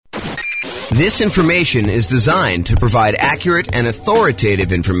This information is designed to provide accurate and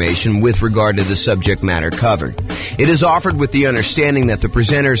authoritative information with regard to the subject matter covered. It is offered with the understanding that the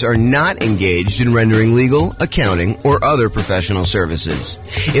presenters are not engaged in rendering legal, accounting, or other professional services.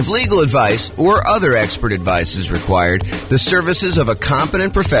 If legal advice or other expert advice is required, the services of a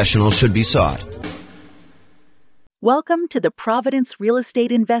competent professional should be sought. Welcome to the Providence Real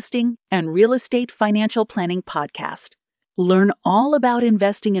Estate Investing and Real Estate Financial Planning Podcast. Learn all about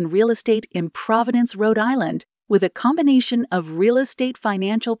investing in real estate in Providence, Rhode Island, with a combination of real estate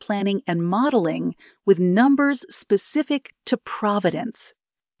financial planning and modeling with numbers specific to Providence,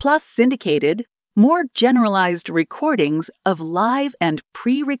 plus syndicated, more generalized recordings of live and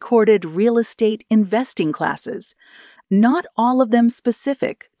pre-recorded real estate investing classes, not all of them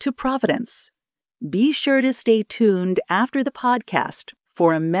specific to Providence. Be sure to stay tuned after the podcast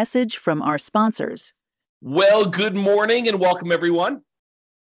for a message from our sponsors. Well, good morning and welcome, everyone.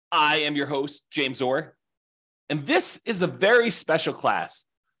 I am your host, James Orr, and this is a very special class.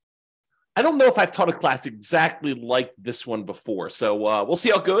 I don't know if I've taught a class exactly like this one before, so we'll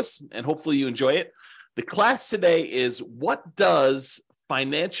see how it goes, and hopefully you enjoy it. The class today is, what does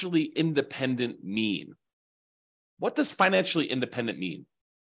financially independent mean? What does financially independent mean?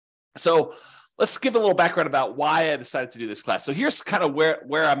 So let's give a little background about why I decided to do this class. So here's kind of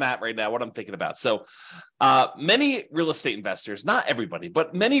where I'm at right now, what I'm thinking about. So many real estate investors, not everybody,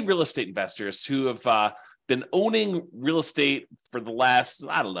 but many real estate investors who have been owning real estate for the last,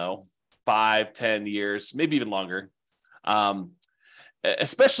 5-10 years, maybe even longer,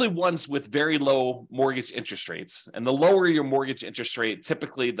 especially ones with very low mortgage interest rates. And the lower your mortgage interest rate,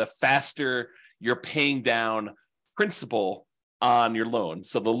 typically the faster you're paying down principal on your loan.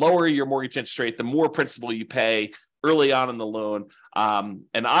 So the lower your mortgage interest rate, the more principal you pay early on in the loan.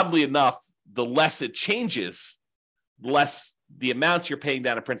 And oddly enough, the less it changes, less the amount you're paying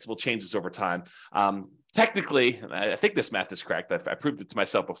down in principal changes over time. Technically, and I think this math is correct. I proved it to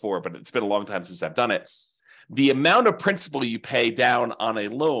myself before, but it's been a long time since I've done it. The amount of principal you pay down on a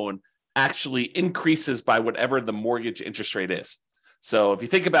loan actually increases by whatever the mortgage interest rate is. So if you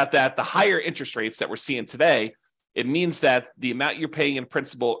think about that, the higher interest rates that we're seeing today, it means that the amount you're paying in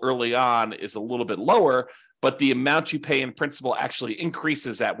principal early on is a little bit lower, but the amount you pay in principal actually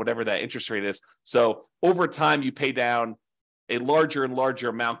increases at whatever that interest rate is. So over time, you pay down a larger and larger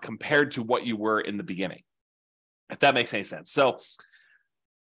amount compared to what you were in the beginning, if that makes any sense. So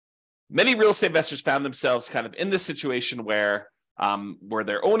many real estate investors found themselves kind of in this situation where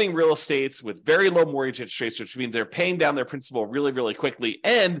they're owning real estates with very low mortgage interest rates, which means they're paying down their principal really, really quickly.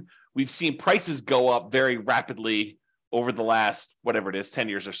 And we've seen prices go up very rapidly over the last, 10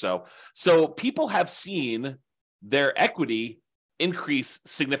 years or so. So people have seen their equity increase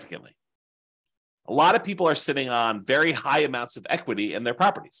significantly. A lot of people are sitting on very high amounts of equity in their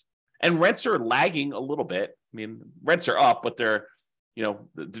properties. And rents are lagging a little bit. I mean, rents are up, but they're,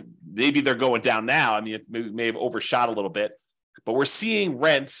 maybe they're going down now. I mean, it may have overshot a little bit. But we're seeing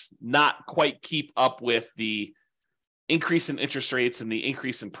rents not quite keep up with the increase in interest rates and the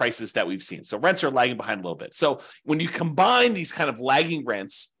increase in prices that we've seen. So rents are lagging behind a little bit. So when you combine these kind of lagging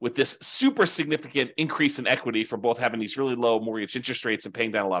rents with this super significant increase in equity from both having these really low mortgage interest rates and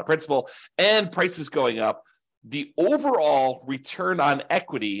paying down a lot of principal and prices going up, the overall return on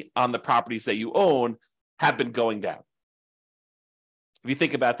equity on the properties that you own have been going down. If you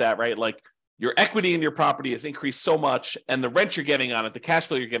think about that, right? Like, your equity in your property has increased so much, and the rent you're getting on it, the cash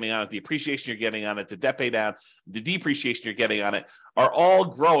flow you're getting on it, the appreciation you're getting on it, the debt pay down, the depreciation you're getting on it are all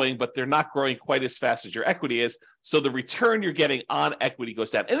growing, but they're not growing quite as fast as your equity is. So the return you're getting on equity goes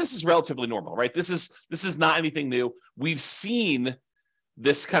down. And this is relatively normal, right? This is not anything new. We've seen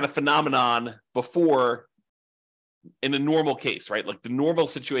this kind of phenomenon before in a normal case, right? Like, the normal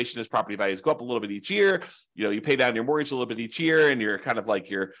situation is property values go up a little bit each year. You pay down your mortgage a little bit each year, and you're kind of like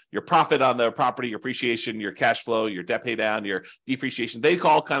your profit on the property, your appreciation, your cash flow, your debt pay down, your depreciation, they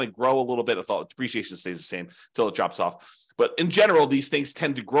all kind of grow a little bit. Depreciation stays the same until it drops off. But in general, these things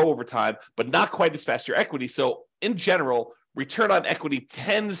tend to grow over time, but not quite as fast as your equity. So in general, return on equity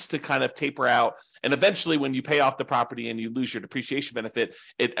tends to kind of taper out. And eventually, when you pay off the property and you lose your depreciation benefit,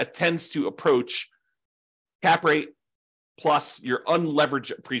 it tends to approach cap rate plus your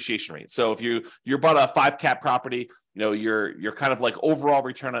unleveraged appreciation rate. So if you bought a 5 cap property, your kind of like overall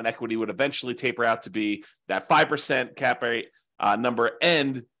return on equity would eventually taper out to be that 5% cap rate number,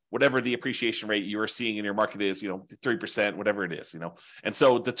 and whatever the appreciation rate you are seeing in your market is, 3%, whatever it is, And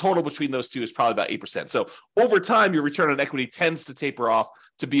so the total between those two is probably about 8%. So over time, your return on equity tends to taper off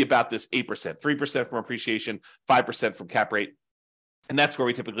to be about this 8%, 3% from appreciation, 5% from cap rate. And that's where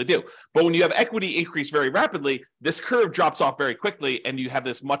we typically do. But when you have equity increase very rapidly, this curve drops off very quickly, and you have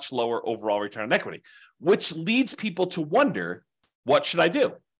this much lower overall return on equity, which leads people to wonder, what should I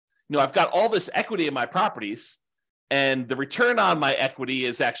do? I've got all this equity in my properties, and the return on my equity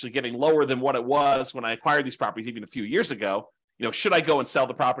is actually getting lower than what it was when I acquired these properties even a few years ago. Should I go and sell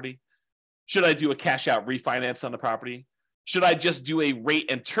the property? Should I do a cash out refinance on the property? Should I just do a rate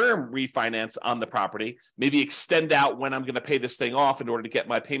and term refinance on the property, maybe extend out when I'm going to pay this thing off in order to get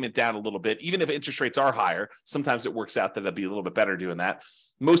my payment down a little bit? Even if interest rates are higher, sometimes it works out that it'd be a little bit better doing that.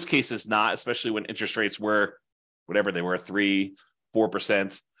 Most cases not, especially when interest rates were whatever they were, 3%,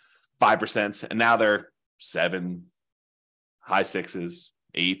 4%, 5%, and now they're 7%, high 6s,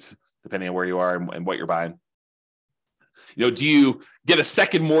 8%, depending on where you are and what you're buying. Do you get a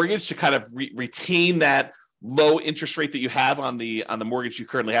second mortgage to kind of retain that low interest rate that you have on the mortgage you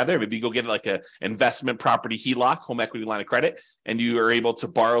currently have there? Maybe you go get like a investment property HELOC, home equity line of credit, and you are able to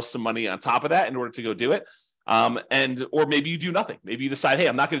borrow some money on top of that in order to go do it. Or maybe you do nothing. Maybe you decide, hey,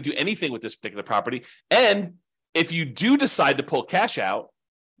 I'm not going to do anything with this particular property. And if you do decide to pull cash out,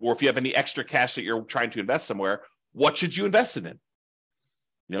 or if you have any extra cash that you're trying to invest somewhere, what should you invest it in?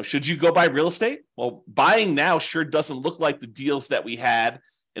 Should you go buy real estate? Well, buying now sure doesn't look like the deals that we had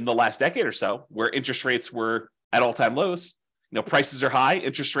in the last decade or so, where interest rates were at all-time lows. Prices are high,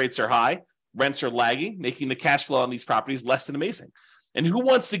 interest rates are high, rents are lagging, making the cash flow on these properties less than amazing. And who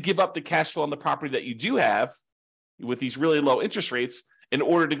wants to give up the cash flow on the property that you do have with these really low interest rates in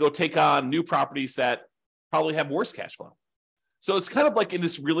order to go take on new properties that probably have worse cash flow? So it's kind of like in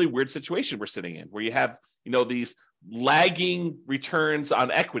this really weird situation we're sitting in, where you have, these lagging returns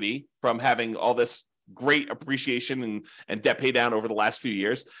on equity from having all this great appreciation and debt pay down over the last few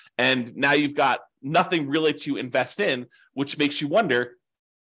years. And now you've got nothing really to invest in, which makes you wonder,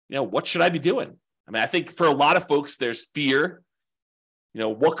 what should I be doing? I think for a lot of folks, there's fear.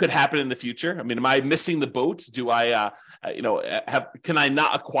 What could happen in the future? Am I missing the boat? Do I, can I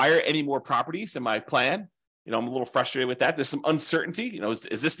not acquire any more properties in my plan? I'm a little frustrated with that. There's some uncertainty.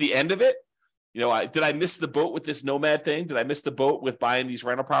 Is this the end of it? Did I miss the boat with this nomad thing? Did I miss the boat with buying these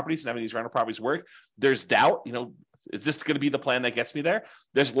rental properties and having these rental properties work? There's doubt. Is this going to be the plan that gets me there?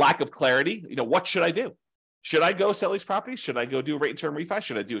 There's lack of clarity. What should I do? Should I go sell these properties? Should I go do a rate and term refi?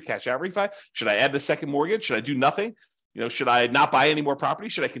 Should I do a cash out refi? Should I add the second mortgage? Should I do nothing? Should I not buy any more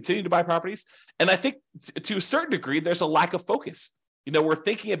properties? Should I continue to buy properties? And I think to a certain degree, there's a lack of focus. We're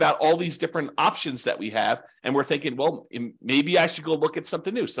thinking about all these different options that we have, and we're thinking, well, maybe I should go look at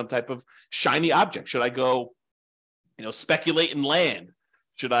something new, some type of shiny object. Should I go, speculate in land?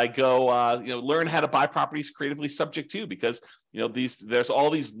 Should I go, learn how to buy properties creatively subject to? Because, there's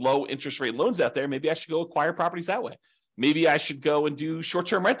all these low interest rate loans out there. Maybe I should go acquire properties that way. Maybe I should go and do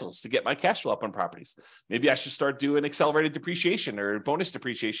short-term rentals to get my cash flow up on properties. Maybe I should start doing accelerated depreciation or bonus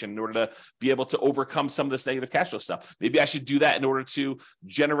depreciation in order to be able to overcome some of this negative cash flow stuff. Maybe I should do that in order to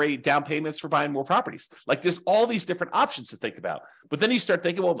generate down payments for buying more properties. Like there's all these different options to think about. But then you start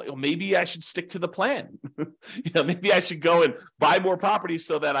thinking, well, maybe I should stick to the plan. Maybe I should go and buy more properties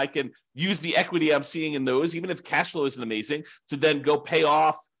so that I can use the equity I'm seeing in those, even if cash flow isn't amazing, to then go pay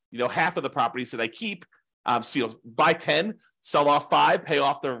off, half of the properties that I keep. Buy 10, sell off 5, pay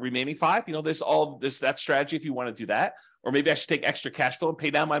off the remaining 5. There's that strategy if you want to do that. Or maybe I should take extra cash flow and pay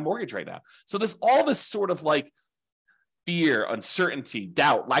down my mortgage right now. So there's all this sort of like fear, uncertainty,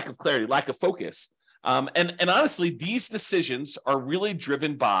 doubt, lack of clarity, lack of focus. And honestly, these decisions are really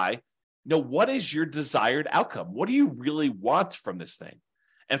driven by, what is your desired outcome? What do you really want from this thing?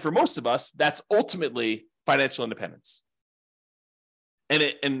 And for most of us, that's ultimately financial independence.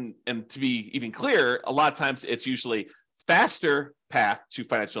 And to be even clearer, a lot of times it's usually faster path to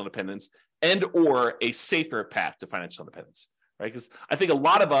financial independence and or a safer path to financial independence, right? Because I think a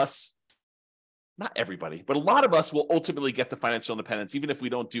lot of us, not everybody, but a lot of us will ultimately get to financial independence, even if we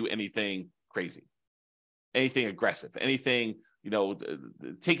don't do anything crazy, anything aggressive, anything,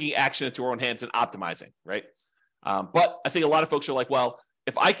 taking action into our own hands and optimizing, right? But I think a lot of folks are like, well,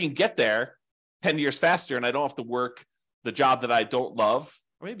 if I can get there 10 years faster and I don't have to work the job that I don't love,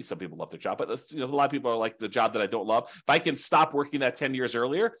 or maybe some people love their job, but a lot of people are like the job that I don't love. If I can stop working that 10 years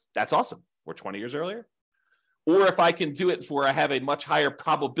earlier, that's awesome. Or 20 years earlier. Or if I can do it where I have a much higher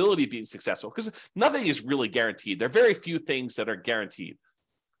probability of being successful, because nothing is really guaranteed. There are very few things that are guaranteed.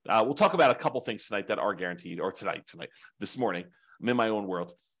 We'll talk about a couple things tonight that are guaranteed, or this morning. I'm in my own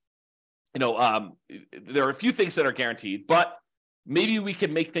world. There are a few things that are guaranteed, but maybe we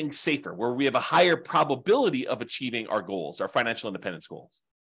can make things safer where we have a higher probability of achieving our goals, our financial independence goals.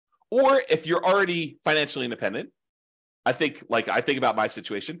 Or if you're already financially independent, I think about my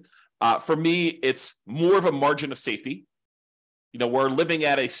situation. For me, it's more of a margin of safety. we're living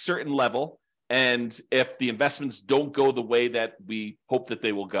at a certain level. And if the investments don't go the way that we hope that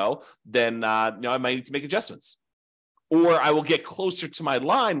they will go, then I might need to make adjustments. Or I will get closer to my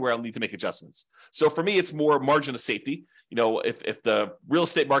line where I'll need to make adjustments. So for me, it's more margin of safety. If the real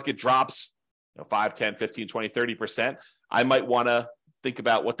estate market drops 5, 10, 15, 20, 30%, I might want to think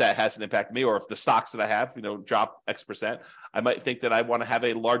about what that has an impact on me. Or if the stocks that I have, drop X percent, I might think that I want to have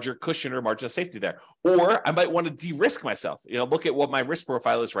a larger cushion or margin of safety there. Or I might want to de-risk myself, look at what my risk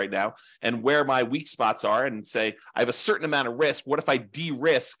profile is right now and where my weak spots are and say, I have a certain amount of risk. What if I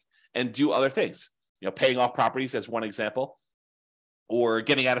de-risk and do other things? Paying off properties as one example, or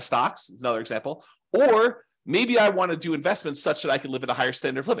getting out of stocks is another example. Or maybe I want to do investments such that I can live at a higher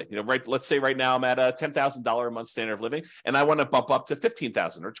standard of living. Let's say right now I'm at a $10,000 a month standard of living, and I want to bump up to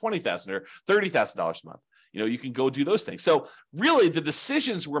 $15,000 or $20,000 or $30,000 a month. You can go do those things. So really, the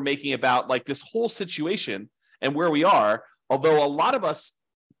decisions we're making about like this whole situation and where we are, although a lot of us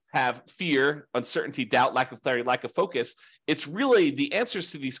have fear, uncertainty, doubt, lack of clarity, lack of focus, it's really the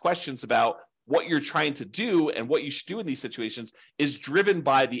answers to these questions about what you're trying to do and what you should do in these situations is driven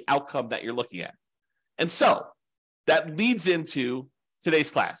by the outcome that you're looking at. And so that leads into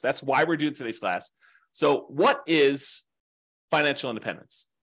today's class. That's why we're doing today's class. So what is financial independence?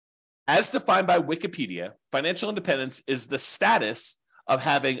 As defined by Wikipedia, financial independence is the status of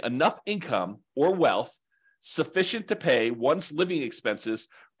having enough income or wealth sufficient to pay one's living expenses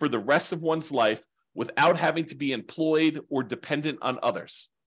for the rest of one's life without having to be employed or dependent on others.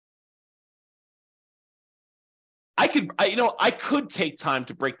 I could take time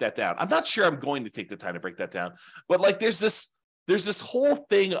to break that down. I'm not sure I'm going to take the time to break that down, but like there's this whole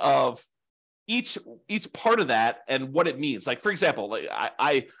thing of each part of that and what it means. Like, for example, like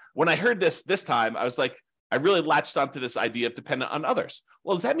I when I heard this time, I was like, I really latched onto this idea of dependent on others.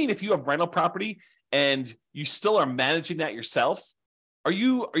 Well, does that mean if you have rental property and you still are managing that yourself, are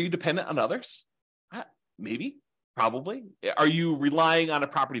you dependent on others? Maybe, probably. Are you relying on a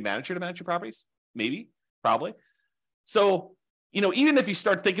property manager to manage your properties? Maybe, probably. So, even if you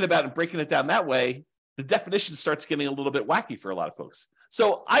start thinking about and breaking it down that way, the definition starts getting a little bit wacky for a lot of folks.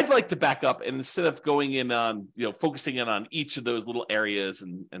 So I'd like to back up, and instead of going in on, focusing in on each of those little areas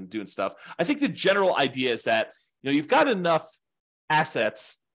and doing stuff, I think the general idea is that, you've got enough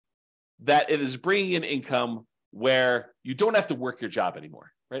assets that it is bringing in income where you don't have to work your job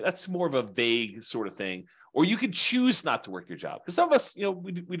anymore, right? That's more of a vague sort of thing. Or you could choose not to work your job. Because some of us,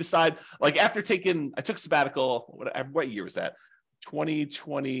 we decide, like I took sabbatical, what year was that?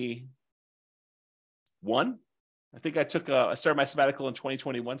 2021? I think I started my sabbatical in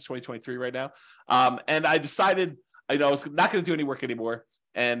 2021, it's 2023 right now. And I decided, I was not going to do any work anymore.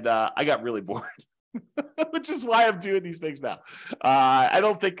 And I got really bored, which is why I'm doing these things now. I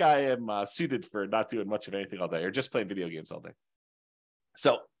don't think I am suited for not doing much of anything all day or just playing video games all day.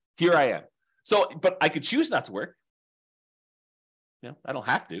 So here I am. But I could choose not to work. I don't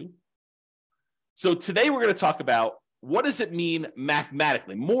have to. So today we're going to talk about what does it mean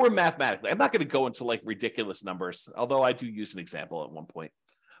mathematically, more mathematically. I'm not going to go into like ridiculous numbers, although I do use an example at one point.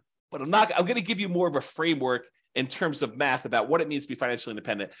 But I'm going to give you more of a framework in terms of math about what it means to be financially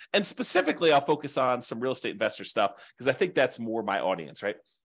independent. And specifically, I'll focus on some real estate investor stuff because I think that's more my audience, right?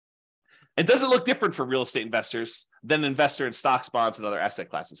 And does it look different for real estate investors than an investor in stocks, bonds, and other asset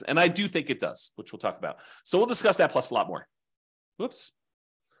classes? And I do think it does, which we'll talk about. So we'll discuss that plus a lot more. Whoops.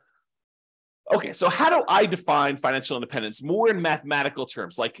 Okay, so how do I define financial independence more in mathematical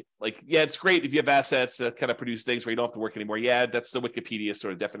terms? Like, yeah, it's great if you have assets to kind of produce things where you don't have to work anymore. Yeah, that's the Wikipedia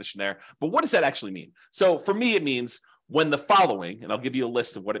sort of definition there. But what does that actually mean? So for me, it means when the following, and I'll give you a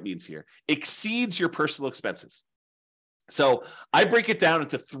list of what it means here, exceeds your personal expenses. So I break it down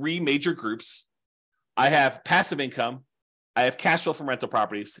into three major groups. I have passive income, I have cash flow from rental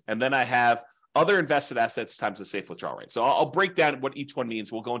properties, and then I have other invested assets times the safe withdrawal rate. So I'll break down what each one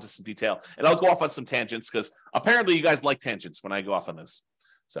means. We'll go into some detail, and I'll go off on some tangents because apparently you guys like tangents when I go off on this.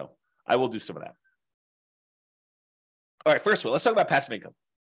 So I will do some of that. All right, first of all, let's talk about passive income.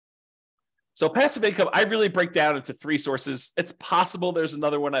 So passive income, I really break down into three sources. It's possible there's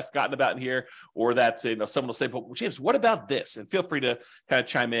another one I've forgotten about in here, or that someone will say, but James, what about this? And feel free to kind of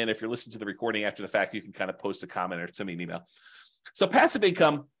chime in. If you're listening to the recording after the fact, you can kind of post a comment or send me an email. So passive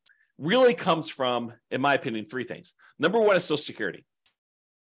income really comes from, in my opinion, three things. Number one is Social Security.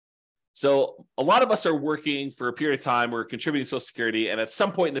 So a lot of us are working for a period of time, we're contributing to Social Security, and at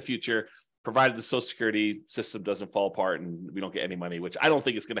some point in the future, provided the Social Security system doesn't fall apart and we don't get any money, which I don't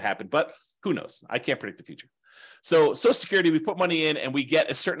think is going to happen, but who knows? I can't predict the future. So Social Security, we put money in and we get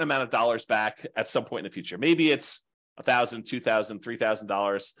a certain amount of dollars back at some point in the future. Maybe it's $1,000, $2,000,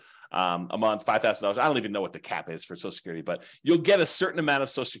 $3,000. a month, $5,000. I don't even know what the cap is for Social Security, but you'll get a certain amount of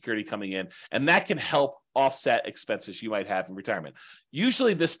Social Security coming in, and that can help offset expenses you might have in retirement.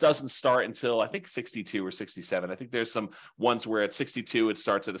 Usually this doesn't start until I think 62 or 67. I think there's some ones where at 62 it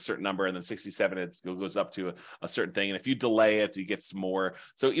starts at a certain number, and then 67 it goes up to a certain thing. And if you delay it, you get some more.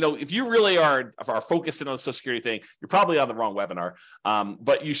 So, if you really are focusing on the Social Security thing, you're probably on the wrong webinar.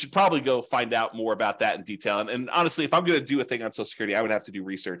 But you should probably go find out more about that in detail. And honestly, if I'm going to do a thing on Social Security, I would have to do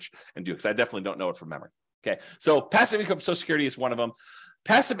research and do it, because I definitely don't know it from memory. Okay. So passive income Social Security is one of them.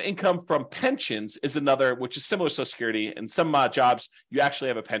 Passive income from pensions is another, which is similar to Social Security. In some jobs, you actually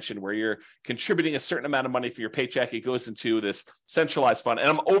have a pension where you're contributing a certain amount of money for your paycheck. It goes into this centralized fund. And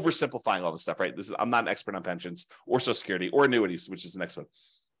I'm oversimplifying all this stuff, right? I'm not an expert on pensions or Social Security or annuities, which is the next one.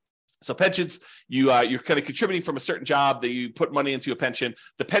 So pensions, you're kind of contributing from a certain job that you put money into a pension.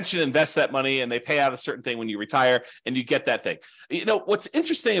 The pension invests that money and they pay out a certain thing when you retire, and you get that thing. What's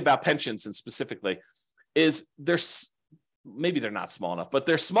interesting about pensions, and specifically, is maybe they're not small enough, but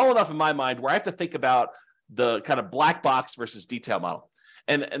they're small enough in my mind where I have to think about the kind of black box versus detail model.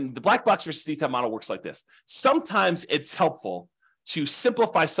 And the black box versus detail model works like this. Sometimes it's helpful to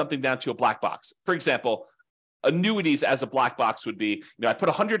simplify something down to a black box. For example, annuities as a black box would be, I put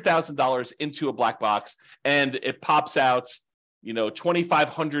 $100,000 into a black box and it pops out,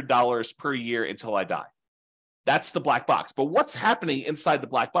 $2,500 per year until I die. That's the black box. But what's happening inside the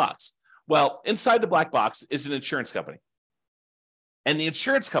black box? Well, inside the black box is an insurance company. And the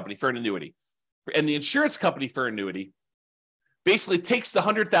insurance company for an annuity, basically takes the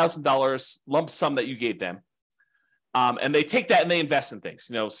 $100,000 lump sum that you gave them, and they take that and they invest in things,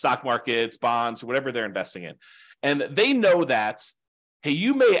 stock markets, bonds, whatever they're investing in. And they know that, hey,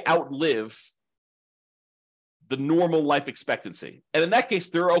 you may outlive the normal life expectancy. And in that case,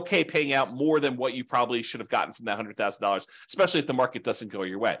 they're okay paying out more than what you probably should have gotten from that $100,000, especially if the market doesn't go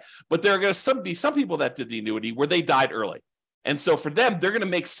your way. But there are going to be some people that did the annuity where they died early. And so for them, they're going to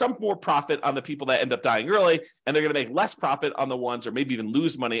make some more profit on the people that end up dying early, and they're going to make less profit on the ones, or maybe even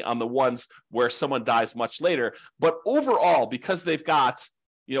lose money on the ones where someone dies much later. But overall, because they've got,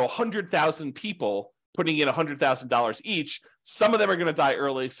 100,000 people putting in $100,000 each, some of them are going to die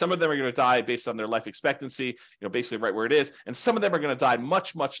early. Some of them are going to die based on their life expectancy, basically right where it is. And some of them are going to die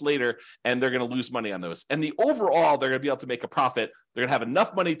much, much later, and they're going to lose money on those. And the overall, they're going to be able to make a profit. They're going to have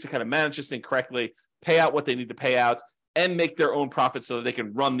enough money to kind of manage this thing correctly, pay out what they need to pay out, and make their own profit so that they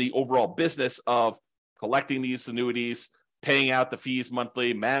can run the overall business of collecting these annuities, paying out the fees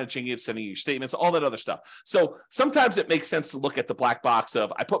monthly, managing it, sending you statements, all that other stuff. So sometimes it makes sense to look at the black box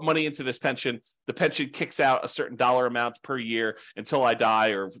of, I put money into this pension, the pension kicks out a certain dollar amount per year until I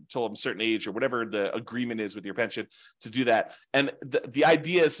die or until I'm a certain age or whatever the agreement is with your pension to do that. And the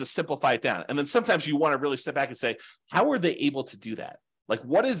idea is to simplify it down. And then sometimes you want to really step back and say, how are they able to do that? Like,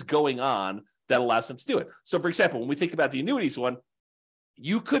 what is going on that allows them to do it? So for example, when we think about the annuities one,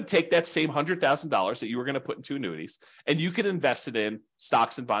 you could take that same $100,000 that you were going to put into annuities and you could invest it in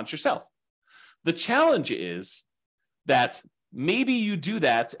stocks and bonds yourself. The challenge is that maybe you do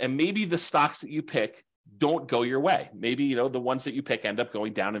that and maybe the stocks that you pick don't go your way. Maybe, the ones that you pick end up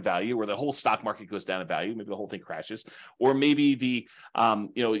going down in value, or the whole stock market goes down in value. Maybe the whole thing crashes, or maybe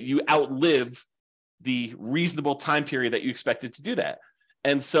you outlive the reasonable time period that you expected to do that.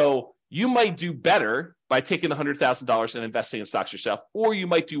 And so you might do better by taking the $100,000 and investing in stocks yourself, or you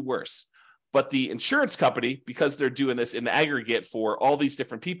might do worse. But the insurance company, because they're doing this in the aggregate for all these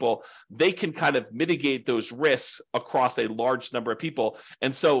different people, they can kind of mitigate those risks across a large number of people.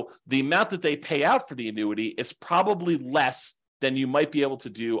 And so the amount that they pay out for the annuity is probably less than you might be able to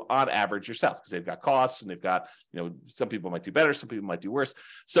do on average yourself, because they've got costs and they've got, some people might do better, some people might do worse.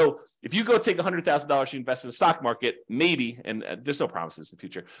 So if you go take $100,000, you invest in the stock market, maybe, and there's no promises in the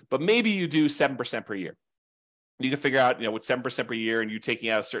future, but maybe you do 7% per year. You can figure out, with 7% per year and you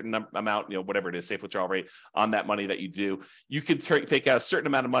taking out a certain amount, whatever it is, safe withdrawal rate on that money that you do, you can take out a certain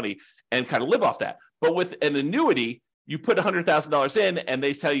amount of money and kind of live off that. But with an annuity, you put $100,000 in and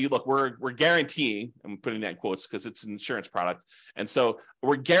they tell you, look, we're guaranteeing, I'm putting that in quotes because it's an insurance product. And so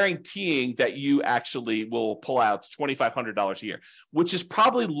we're guaranteeing that you actually will pull out $2,500 a year, which is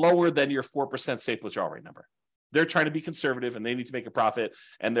probably lower than your 4% safe withdrawal rate number. They're trying to be conservative and they need to make a profit.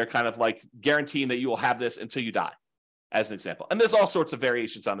 And they're kind of like guaranteeing that you will have this until you die. as an example. And there's all sorts of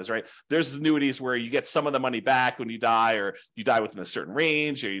variations on this, right? There's annuities where you get some of the money back when you die, or you die within a certain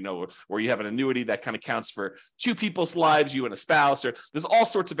range, or, or you have an annuity that kind of counts for two people's lives, you and a spouse, or there's all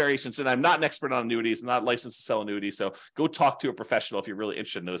sorts of variations. And I'm not an expert on annuities, I'm not licensed to sell annuities. So go talk to a professional if you're really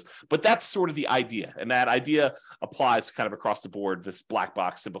interested in those. But that's sort of the idea. And that idea applies kind of across the board, this black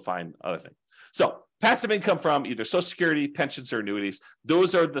box simplifying other thing. So passive income from either Social Security, pensions, or annuities.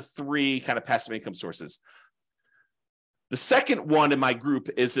 Those are the three kind of passive income sources. The second one in my group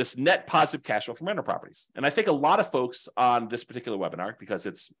is this net positive cash flow from rental properties. And I think a lot of folks on this particular webinar, because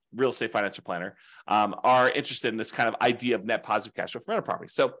it's Real Estate Financial Planner, are interested in this kind of idea of net positive cash flow from rental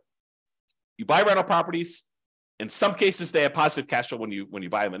properties. So you buy rental properties. In some cases, they have positive cash flow when you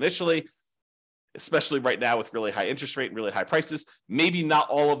buy them initially, especially right now with really high interest rate and really high prices. Maybe not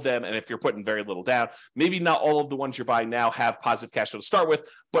all of them, and if you're putting very little down, maybe not all of the ones you're buying now have positive cash flow to start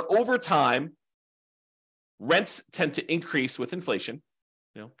with. But over time, rents tend to increase with inflation,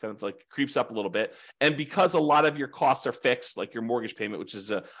 kind of like creeps up a little bit. And because a lot of your costs are fixed, like your mortgage payment, which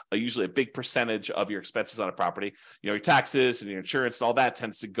is usually a big percentage of your expenses on a property, your taxes and your insurance and all that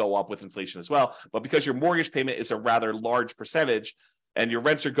tends to go up with inflation as well. But because your mortgage payment is a rather large percentage and your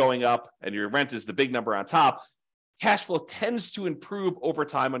rents are going up and your rent is the big number on top, cash flow tends to improve over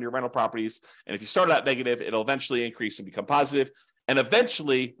time on your rental properties. And if you start out negative, it'll eventually increase and become positive. And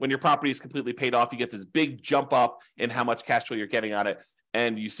eventually, when your property is completely paid off, you get this big jump up in how much cash flow you're getting on it,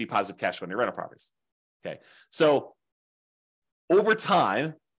 and you see positive cash flow on your rental properties. Okay, so over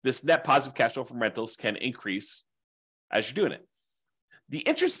time, this net positive cash flow from rentals can increase as you're doing it. The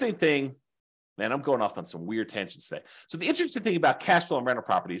interesting thing, man, I'm going off on some weird tangents today. So the interesting thing about cash flow and rental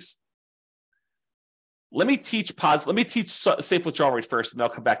properties, let me teach safe withdrawal rate first, and then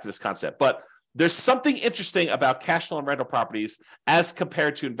I'll come back to this concept. But there's something interesting about cash flow and rental properties as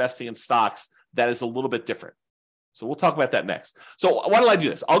compared to investing in stocks that is a little bit different. So we'll talk about that next. So why don't I do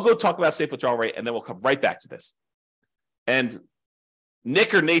this? I'll go talk about safe withdrawal rate, and then we'll come right back to this. And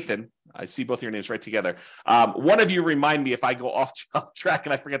Nick or Nathan, I see both of your names right together. One of you remind me if I go off track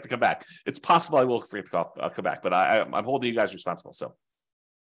and I forget to come back. It's possible I will forget to come back, but I'm holding you guys responsible.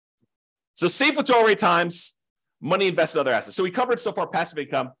 So safe withdrawal rate times money invested in other assets. So we covered so far passive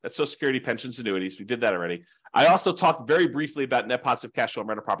income, that's Social Security, pensions, annuities. We did that already. I also talked very briefly about net positive cash flow and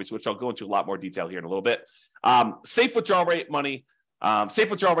rental properties, which I'll go into a lot more detail here in a little bit. Safe withdrawal rate money, safe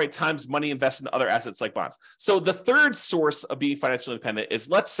withdrawal rate times money invested in other assets like bonds. So the third source of being financially independent is,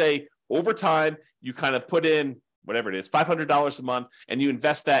 let's say over time, you kind of put in whatever it is, $500 a month, and you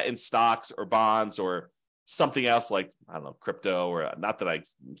invest that in stocks or bonds or something else like, I don't know, crypto, or not that I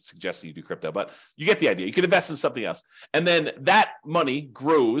suggest you do crypto, but you get the idea. You can invest in something else. And then that money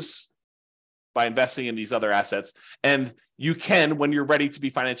grows by investing in these other assets. And you can, when you're ready to be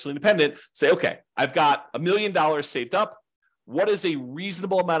financially independent, say, okay, I've got $1 million saved up. What is a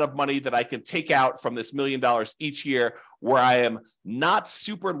reasonable amount of money that I can take out from this $1 million each year where I am not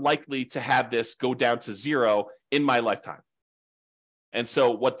super likely to have this go down to zero in my lifetime? And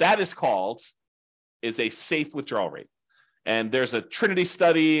so what that is called is a safe withdrawal rate. And there's a Trinity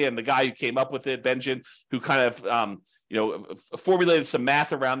study, and the guy who came up with it, Benjamin, who kind of, formulated some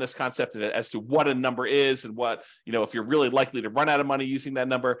math around this concept as to what a number is and what, if you're really likely to run out of money using that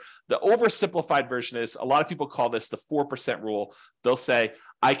number. The oversimplified version is, a lot of people call this the 4% rule. They'll say,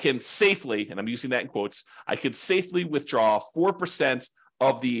 I can safely, and I'm using that in quotes, I can safely withdraw 4%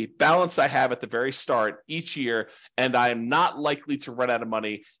 of the balance I have at the very start each year, and I am not likely to run out of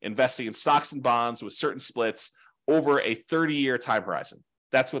money investing in stocks and bonds with certain splits over a 30-year time horizon.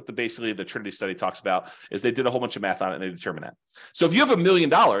 That's what basically the Trinity study talks about, is they did a whole bunch of math on it and they determined that. So if you have $1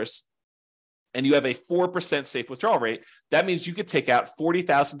 million and you have a 4% safe withdrawal rate, that means you could take out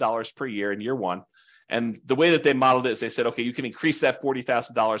 $40,000 per year in year one. And the way that they modeled it is they said, okay, you can increase that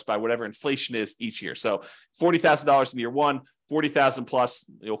 $40,000 by whatever inflation is each year. So $40,000 in year one, 40,000 plus,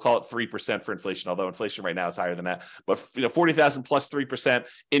 you'll call it 3% for inflation, although inflation right now is higher than that. But 40,000 plus 3%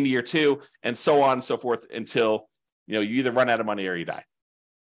 in year two, and so on and so forth until you either run out of money or you die.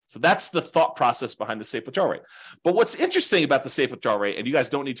 So that's the thought process behind the safe withdrawal rate. But what's interesting about the safe withdrawal rate, and you guys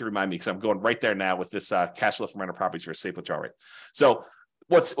don't need to remind me because I'm going right there now with this cash flow from rental properties for a safe withdrawal rate. So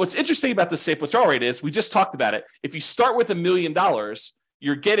what's interesting about the safe withdrawal rate is, we just talked about it. If you start with $1 million,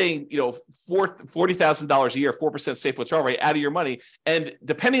 you're getting $40,000 a year, 4% safe withdrawal rate out of your money. And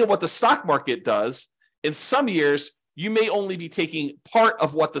depending on what the stock market does, in some years you may only be taking part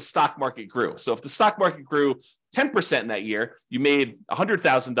of what the stock market grew. So if the stock market grew 10% in that year, you made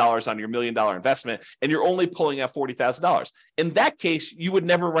 $100,000 on your $1 million investment, and you're only pulling out $40,000. In that case, you would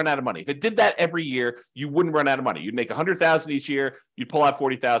never run out of money. If it did that every year, you wouldn't run out of money. You'd make $100,000 each year, you'd pull out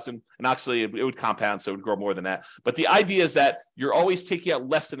 $40,000, and actually it would compound, so it would grow more than that. But the idea is that you're always taking out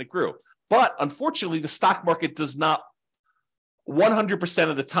less than it grew. But unfortunately, the stock market does not 100%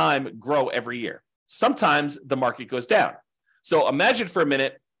 of the time grow every year. Sometimes the market goes down. So imagine for a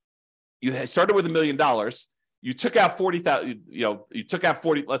minute, you started with $1 million. You took out 40,000, you took out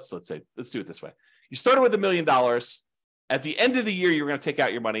 40, let's do it this way. You started with $1 million. At the end of the year, you were going to take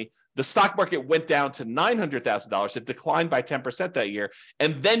out your money. The stock market went down to $900,000. It declined by 10% that year.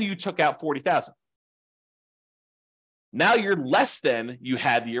 And then you took out 40,000. Now you're less than you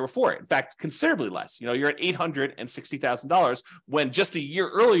had the year before. In fact, considerably less. You're at $860,000 when just a year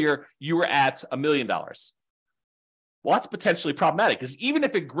earlier you were at $1 million. Well, that's potentially problematic because even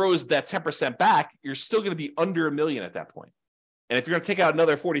if it grows that 10% back, you're still going to be under $1 million at that point. And if you're going to take out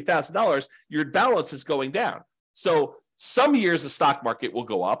another $40,000, your balance is going down. So some years the stock market will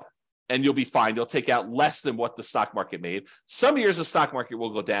go up and you'll be fine. You'll take out less than what the stock market made. Some years the stock market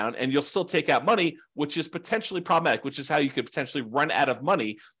will go down and you'll still take out money, which is potentially problematic, which is how you could potentially run out of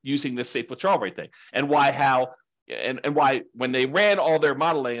money using this safe withdrawal rate thing. And why when they ran all their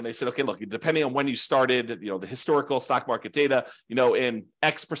modeling and they said, okay, look, depending on when you started, the historical stock market data, in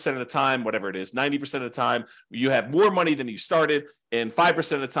X percent of the time, whatever it is, 90% of the time, you have more money than you started. In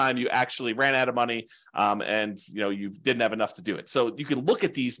 5% of the time, you actually ran out of money and you didn't have enough to do it. So you can look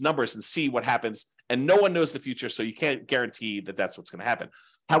at these numbers and see what happens, and no one knows the future, so you can't guarantee that that's what's going to happen.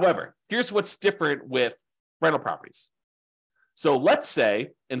 However, here's what's different with rental properties. So let's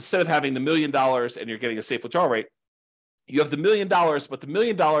say instead of having the $1 million and you're getting a safe withdrawal rate, you have the $1 million, but the $1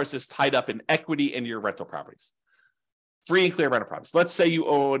 million is tied up in equity in your rental properties, free and clear rental properties. Let's say you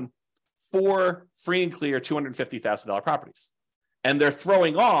own 4 free and clear $250,000 properties, and they're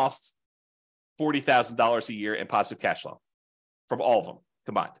throwing off $40,000 a year in positive cash flow from all of them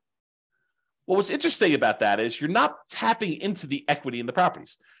combined. Well, what's interesting about that is you're not tapping into the equity in the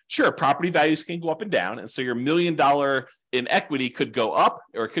properties. Sure, property values can go up and down, and so your $1 million in equity could go up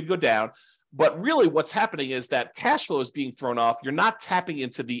or it could go down. But really what's happening is that cash flow is being thrown off. You're not tapping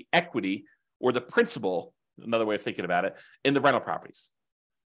into the equity or the principal, another way of thinking about it, in the rental properties.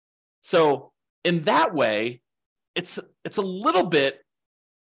 So in that way, it's a little bit,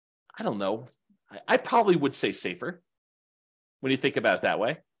 I don't know, I probably would say safer when you think about it that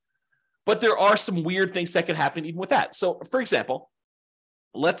way. But there are some weird things that can happen even with that. So for example,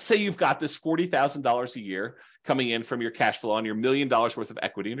 let's say you've got this $40,000 a year coming in from your cash flow on your $1 million worth of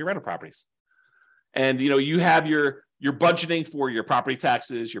equity in your rental properties. And you have your budgeting for your property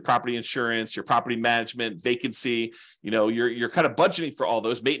taxes, your property insurance, your property management, vacancy. You're kind of budgeting for all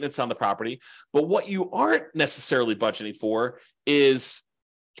those, maintenance on the property. But what you aren't necessarily budgeting for is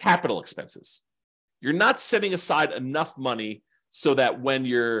capital expenses. You're not setting aside enough money so that when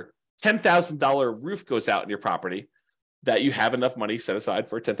your $10,000 roof goes out in your property, that you have enough money set aside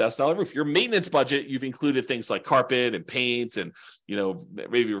for a $10,000 roof. Your maintenance budget, you've included things like carpet and paint and,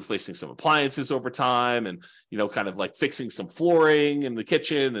 maybe replacing some appliances over time and, kind of like fixing some flooring in the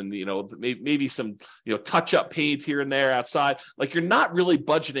kitchen and, maybe some, touch up paint here and there outside. Like you're not really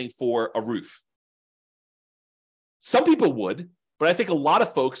budgeting for a roof. Some people would, but I think a lot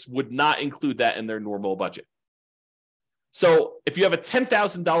of folks would not include that in their normal budget. So if you have a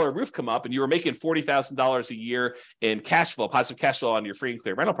 $10,000 roof come up and you were making $40,000 a year in cash flow, positive cash flow on your free and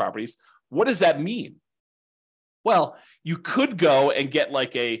clear rental properties, what does that mean? Well, you could go and get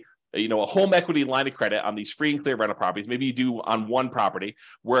like a home equity line of credit on these free and clear rental properties. Maybe you do on one property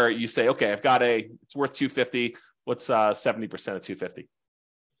where you say, okay, it's worth $250. What's 70% of $250?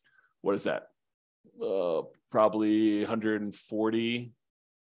 What is that? Probably 140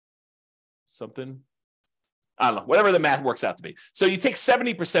 something. I don't know, whatever the math works out to be. So you take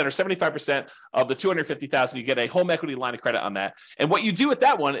 70% or 75% of the $250,000, you get a home equity line of credit on that. And what you do with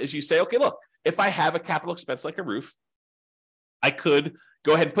that one is you say, okay, look, if I have a capital expense like a roof, I could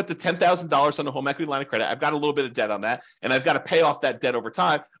go ahead and put the $10,000 on the home equity line of credit. I've got a little bit of debt on that, and I've got to pay off that debt over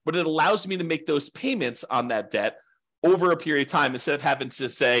time, but it allows me to make those payments on that debt over a period of time instead of having to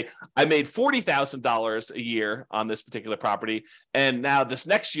say, I made $40,000 a year on this particular property, and now this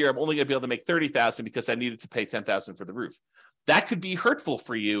next year I'm only going to be able to make $30,000 because I needed to pay $10,000 for the roof. That could be hurtful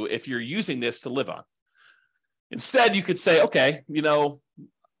for you if you're using this to live on. Instead, you could say, okay,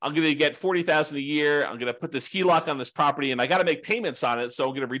 I'm going to get $40,000 a year. I'm going to put this HELOC on this property, and I got to make payments on it, so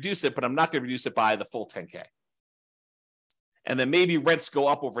I'm going to reduce it, but I'm not going to reduce it by the full $10K. And then maybe rents go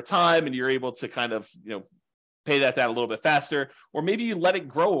up over time, and you're able to kind of, pay that down a little bit faster, or maybe you let it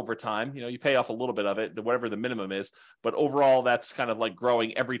grow over time. You pay off a little bit of it, whatever the minimum is, but overall that's kind of like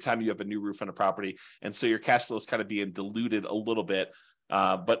growing every time you have a new roof on a property. And so your cash flow is kind of being diluted a little bit,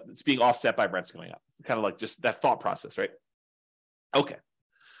 but it's being offset by rents going up. It's kind of like just that thought process, right? Okay.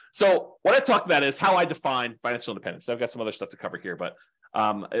 So what I talked about is how I define financial independence. I've got some other stuff to cover here, but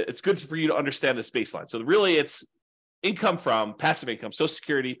it's good for you to understand this baseline. So really it's income from passive income, Social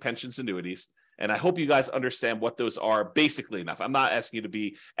Security, pensions, annuities. And I hope you guys understand what those are basically enough. I'm not asking you to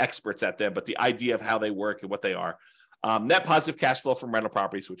be experts at them, but the idea of how they work and what they are. Net positive cash flow from rental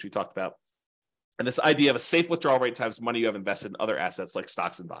properties, which we talked about. And this idea of a safe withdrawal rate times money you have invested in other assets like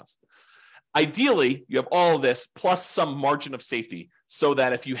stocks and bonds. Ideally, you have all of this plus some margin of safety so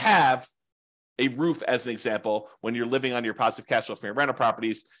that if you have a roof, as an example, when you're living on your positive cash flow from your rental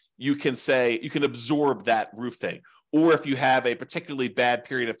properties, you can absorb that roof thing. Or if you have a particularly bad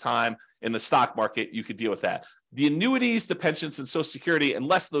period of time in the stock market, you could deal with that. The annuities, the pensions, and Social Security,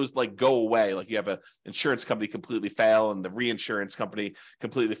 unless those like go away, like you have an insurance company completely fail and the reinsurance company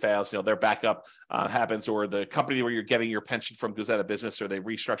completely fails, their backup happens, or the company where you're getting your pension from goes out of business, or they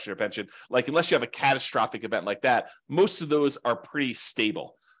restructure your pension. Like unless you have a catastrophic event like that, most of those are pretty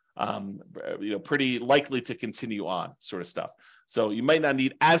stable. Pretty likely to continue on sort of stuff. So you might not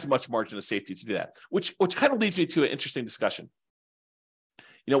need as much margin of safety to do that, which kind of leads me to an interesting discussion.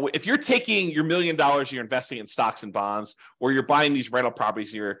 If you're taking your $1 million, you're investing in stocks and bonds, or you're buying these rental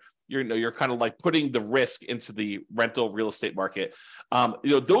properties, you're kind of like putting the risk into the rental real estate market.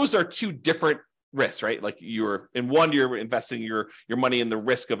 Those are two different risks, right? Like you're investing your money in the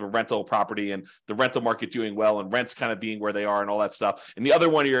risk of a rental property and the rental market doing well and rents kind of being where they are and all that stuff. And the other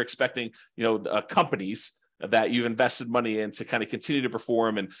one, you're expecting, companies that you've invested money in to kind of continue to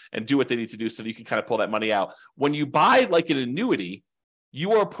perform and do what they need to do so that you can kind of pull that money out. When you buy like an annuity,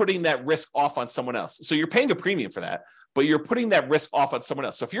 you are putting that risk off on someone else. So you're paying a premium for that, but you're putting that risk off on someone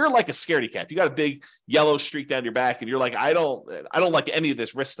else. So if you're like a scaredy cat, if you got a big yellow streak down your back and you're like, I don't like any of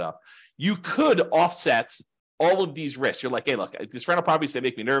this risk stuff, you could offset all of these risks. You're like, hey, look, these rental properties, they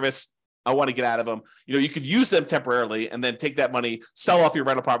make me nervous. I want to get out of them. You could use them temporarily and then take that money, sell off your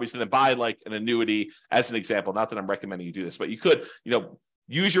rental properties, and then buy like an annuity as an example. Not that I'm recommending you do this, but you could,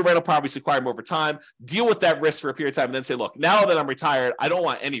 use your rental properties to acquire them over time, deal with that risk for a period of time, and then say, look, now that I'm retired, I don't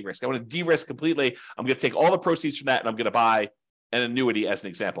want any risk. I want to de-risk completely. I'm going to take all the proceeds from that and I'm going to buy an annuity as an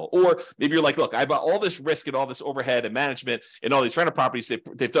example. Or maybe you're like, look, I've got all this risk and all this overhead and management and all these rental properties.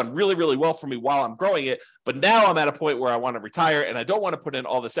 They've done really, really well for me while I'm growing it. But now I'm at a point where I want to retire and I don't want to put in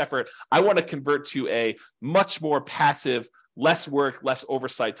all this effort. I want to convert to a much more passive, less work, less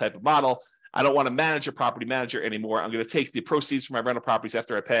oversight type of model. I don't want to manage a property manager anymore. I'm going to take the proceeds from my rental properties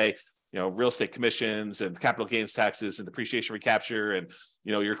after I pay, real estate commissions and capital gains taxes and depreciation recapture and,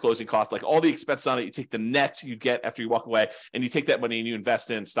 your closing costs, like all the expenses on it. You take the net you get after you walk away and you take that money and you invest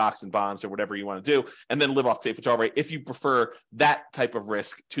in stocks and bonds or whatever you want to do, and then live off safe withdrawal rate if you prefer that type of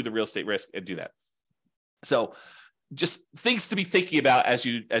risk to the real estate risk and do that. So just things to be thinking about as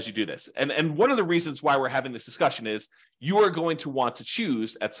you do this. And one of the reasons why we're having this discussion is you are going to want to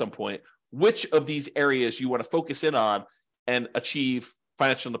choose at some point which of these areas you want to focus in on and achieve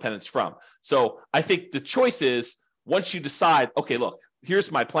financial independence from. So I think the choice is once you decide, okay, look, here's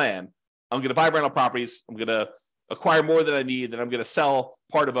my plan. I'm going to buy rental properties. I'm going to acquire more than I need. Then I'm going to sell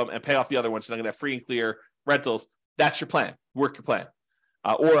part of them and pay off the other ones. And I'm going to have free and clear rentals. That's your plan. Work your plan.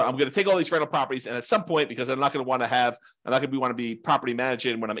 Or I'm going to take all these rental properties, and at some point, because I'm not going to want to be property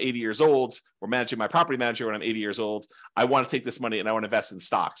managing when I'm 80 years old, or managing my property manager when I'm 80 years old, I want to take this money and I want to invest in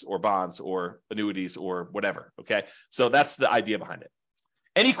stocks or bonds or annuities or whatever. Okay, so that's the idea behind it.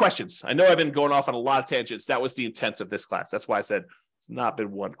 Any questions? I know I've been going off on a lot of tangents. That was the intent of this class. That's why I said it's not been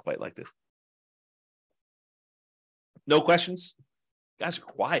one quite like this. No questions? You guys are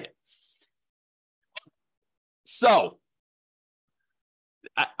quiet. So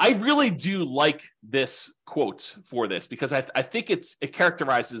I really do like this quote for this because I think it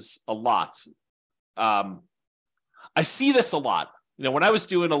characterizes a lot. I see this a lot. When I was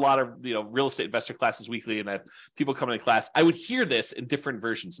doing a lot of real estate investor classes weekly, and I have people coming to class, I would hear this in different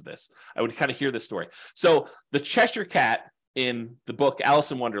versions of this. I would kind of hear this story. So the Cheshire Cat in the book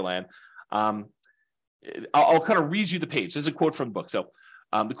Alice in Wonderland. I'll kind of read you the page. This is a quote from the book. So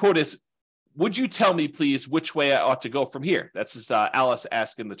the quote is, "Would you tell me, please, which way I ought to go from here?" That's just, Alice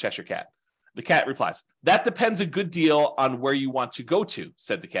asking the Cheshire Cat. The cat replies, "That depends a good deal on where you want to go to,"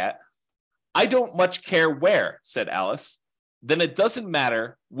 said the cat. "I don't much care where," said Alice. "Then it doesn't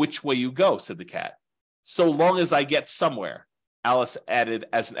matter which way you go," said the cat. "So long as I get somewhere," Alice added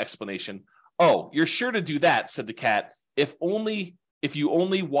as an explanation. "Oh, you're sure to do that," said the cat, if you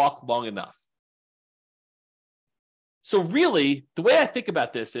only walk long enough." So really, the way I think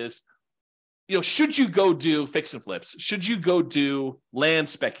about this is, should you go do fix and flips? Should you go do land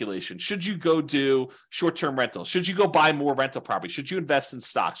speculation? Should you go do short-term rentals? Should you go buy more rental property? Should you invest in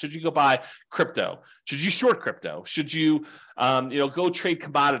stocks? Should you go buy crypto? Should you short crypto? Should you, go trade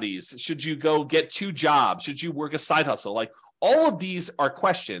commodities? Should you go get 2 jobs? Should you work a side hustle? Like, all of these are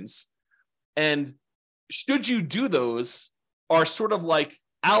questions, and should you do those are sort of like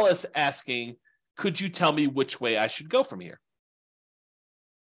Alice asking, could you tell me which way I should go from here?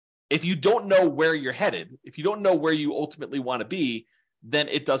 If you don't know where you're headed, if you don't know where you ultimately want to be, then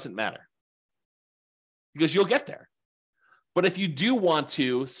it doesn't matter, because you'll get there. But if you do want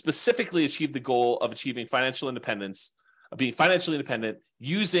to specifically achieve the goal of achieving financial independence, of being financially independent,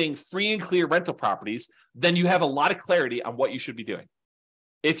 using free and clear rental properties, then you have a lot of clarity on what you should be doing.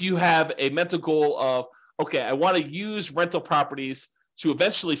 If you have a mental goal of, okay, I want to use rental properties to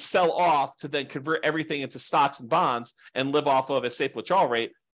eventually sell off to then convert everything into stocks and bonds and live off of a safe withdrawal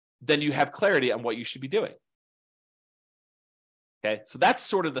rate, then you have clarity on what you should be doing. Okay, so that's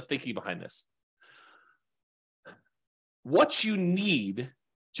sort of the thinking behind this. What you need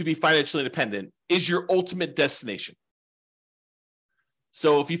to be financially independent is your ultimate destination.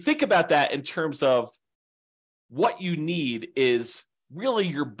 So if you think about that in terms of what you need is really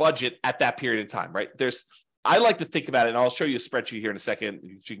your budget at that period of time, right? I like to think about it, and I'll show you a spreadsheet here in a second.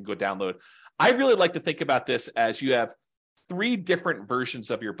 You can go download. I really like to think about this as you have 3 different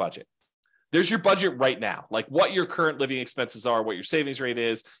versions of your budget. There's your budget right now, like what your current living expenses are, what your savings rate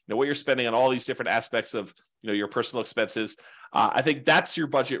is, what you're spending on all these different aspects of, your personal expenses. I think that's your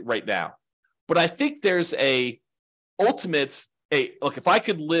budget right now. But I think there's if I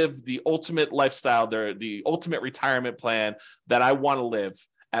could live the ultimate lifestyle, the ultimate retirement plan that I want to live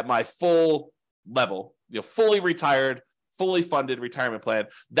at my full level, fully retired, fully funded retirement plan,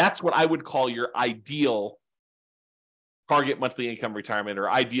 that's what I would call your ideal target monthly income retirement, or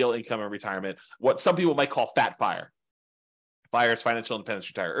ideal income in retirement, what some people might call Fat FIRE. FIRE is financial independence,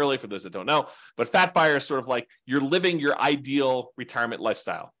 retire early, for those that don't know. But Fat FIRE is sort of like you're living your ideal retirement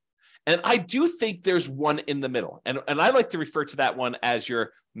lifestyle. And I do think there's one in the middle. And I like to refer to that one as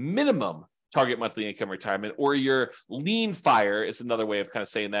your minimum target monthly income retirement, or your lean FIRE is another way of kind of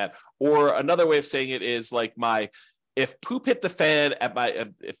saying that. Or another way of saying it is like if poop hit the fan at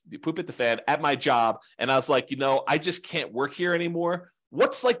my job, and I was like, I just can't work here anymore.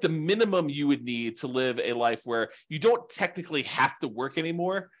 What's like the minimum you would need to live a life where you don't technically have to work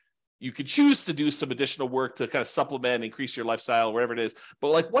anymore? You could choose to do some additional work to kind of supplement, increase your lifestyle, whatever it is. But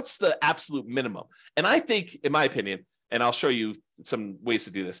like, what's the absolute minimum? And I think, in my opinion, and I'll show you some ways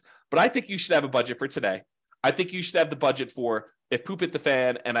to do this, but I think you should have a budget for today. I think you should have the budget for if poop hit the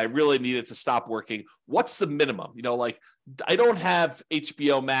fan and I really needed to stop working, what's the minimum? Like, I don't have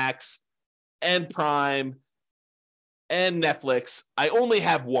HBO Max and Prime and Netflix. I only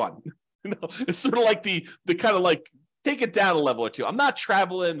have one. It's sort of like the kind of like take it down a level or two. I'm not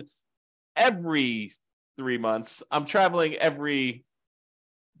traveling every 3 months. I'm traveling every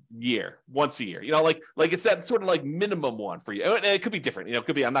year, once a year, like it's that sort of like minimum one for you. And it could be different, it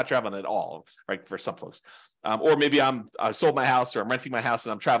could be I'm not traveling at all, right? For some folks, or maybe I sold my house, or I'm renting my house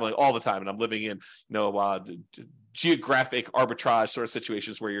and I'm traveling all the time and I'm living in, geographic arbitrage sort of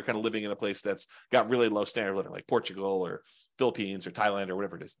situations where you're kind of living in a place that's got really low standard of living, like Portugal or Philippines or Thailand or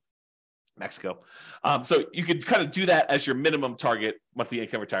whatever it is. Mexico. So you could kind of do that as your minimum target monthly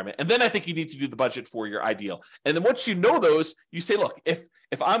income retirement. And then I think you need to do the budget for your ideal. And then once you know those, you say, look,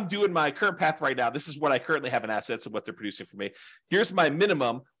 if I'm doing my current path right now, this is what I currently have in assets and what they're producing for me. Here's my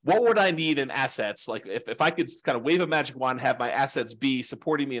minimum. What would I need in assets? Like if I could kind of wave a magic wand, have my assets be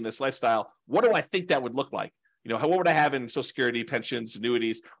supporting me in this lifestyle, what do I think that would look like? What would I have in Social Security, pensions,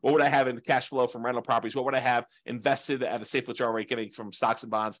 annuities? What would I have in cash flow from rental properties? What would I have invested at a safe withdrawal rate getting from stocks and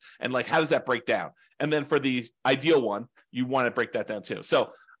bonds? And like, how does that break down? And then for the ideal one, you want to break that down too.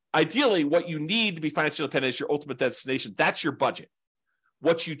 So ideally, what you need to be financially independent is your ultimate destination. That's your budget.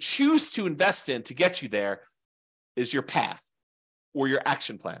 What you choose to invest in to get you there is your path or your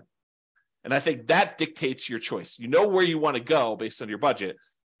action plan. And I think that dictates your choice. You know where you want to go based on your budget.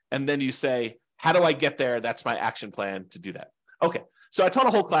 And then you say, how do I get there? That's my action plan to do that. Okay, so I taught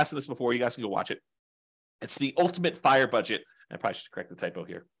a whole class of this before. You guys can go watch it. It's the ultimate FIRE budget. I probably should correct the typo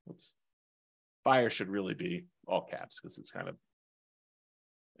here. Oops. FIRE should really be all caps because it's kind of,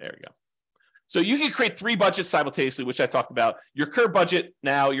 there we go. So you can create 3 budgets simultaneously, which I talked about. Your current budget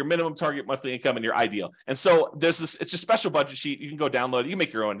now, your minimum target monthly income, and your ideal. And so there's this, it's a special budget sheet. You can go download it. You can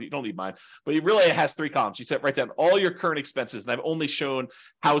make your own. You don't need mine. But it really has 3 columns. You write down all your current expenses. And I've only shown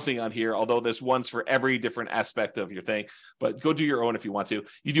housing on here, although there's ones for every different aspect of your thing. But go do your own if you want to.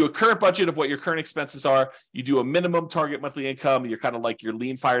 You do a current budget of what your current expenses are. You do a minimum target monthly income. You're kind of like your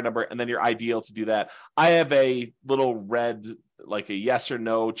lean fire number, and then your ideal to do that. I have a little red, like a yes or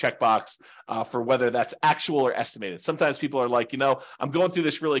no checkbox for whether that's actual or estimated. Sometimes people are like, I'm going through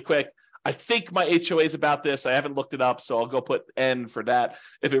this really quick. I think my HOA is about this. I haven't looked it up, so I'll go put N for that.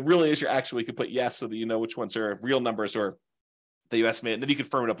 If it really is your actual, you can put yes so that you know which ones are real numbers or that you estimate, and then you can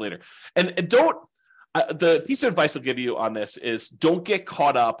firm it up later. And don't, the piece of advice I'll give you on this is don't get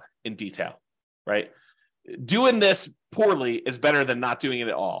caught up in detail, right? Doing this poorly is better than not doing it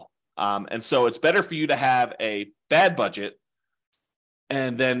at all. And so it's better for you to have a bad budget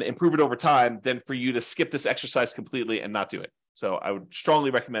and then improve it over time than for you to skip this exercise completely and not do it. So I would strongly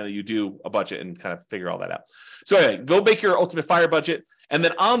recommend that you do a budget and kind of figure all that out. So anyway, go make your ultimate fire budget. And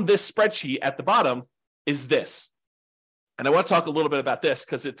then on this spreadsheet at the bottom is this. And I want to talk a little bit about this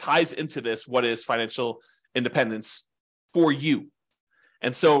because it ties into this, what is financial independence for you.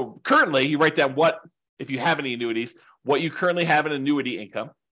 And so currently you write down what, if you have any annuities, what you currently have in annuity income.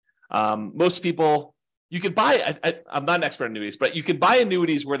 Most people, you could buy, I'm not an expert in annuities, but you can buy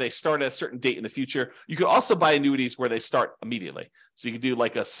annuities where they start at a certain date in the future. You could also buy annuities where they start immediately. So you can do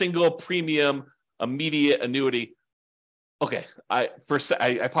like a single premium immediate annuity. Okay, I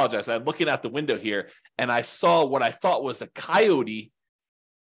apologize. I'm looking out the window here and I saw what I thought was a coyote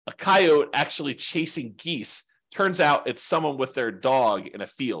actually chasing geese. Turns out it's someone with their dog in a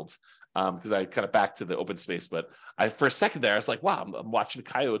field. Because I kind of back to the open space, but for a second there, I was like, wow, I'm watching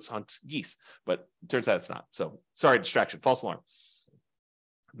coyotes hunt geese, but it turns out it's not. So sorry, distraction, false alarm.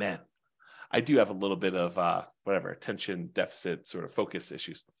 Man, I do have a little bit of attention deficit sort of focus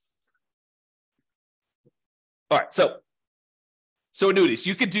issues. All right, so annuities,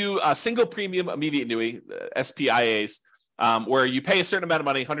 you could do a single premium immediate annuity, SPIAs, where you pay a certain amount of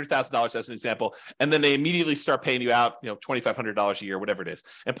money, $100,000 as an example, and then they immediately start paying you out, $2,500 a year, whatever it is.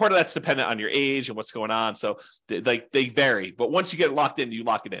 And part of that's dependent on your age and what's going on. So they vary, but once you get locked in, you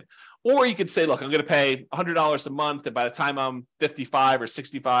lock it in. Or you could say, look, I'm going to pay $100 a month, and by the time I'm 55 or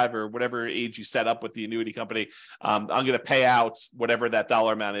 65 or whatever age you set up with the annuity company, I'm going to pay out whatever that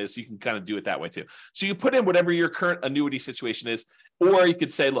dollar amount is. You can kind of do it that way too. So you put in whatever your current annuity situation is, or you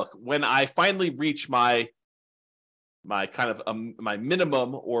could say, look, when I finally reach my kind of my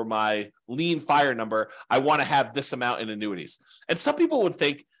minimum or my lean fire number, I want to have this amount in annuities. And some people would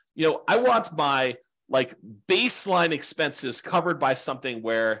think, I want my like baseline expenses covered by something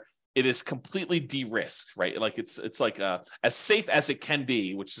where it is completely de-risked, right? Like it's like as safe as it can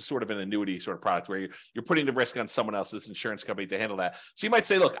be, which is sort of an annuity sort of product where you're putting the risk on someone else's insurance company to handle that. So you might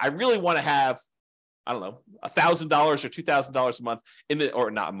say, look, I really want to have, I don't know, $1,000 or $2,000 a month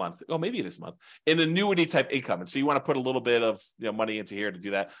or not a month. Oh, maybe it is a month in annuity type income. And so you want to put a little bit of money into here to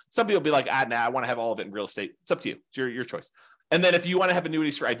do that. Some people will be like, I want to have all of it in real estate. It's up to you. It's your choice. And then if you want to have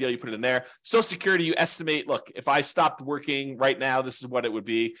annuities for ideal, you put it in there. Social Security, you estimate, look, if I stopped working right now, this is what it would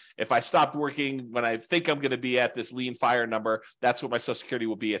be. If I stopped working when I think I'm going to be at this lean fire number, that's what my Social Security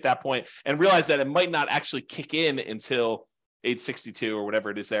will be at that point. And realize that it might not actually kick in until age 62 or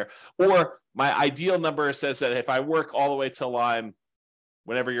whatever it is there. Or my ideal number says that if I work all the way till I'm,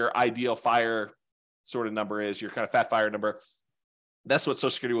 whenever your ideal fire sort of number is, your kind of fat fire number, that's what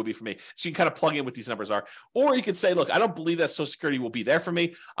Social Security will be for me. So you can kind of plug in what these numbers are. Or you could say, look, I don't believe that Social Security will be there for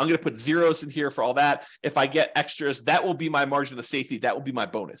me. I'm going to put zeros in here for all that. If I get extras, that will be my margin of safety. That will be my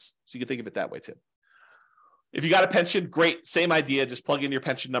bonus. So you can think of it that way too. If you got a pension, great. Same idea. Just plug in your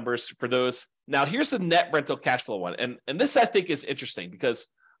pension numbers for those. Now, here's the net rental cash flow one. And this, I think, is interesting because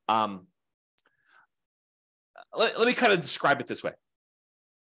let me kind of describe it this way.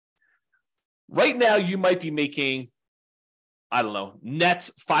 Right now, you might be making, I don't know, net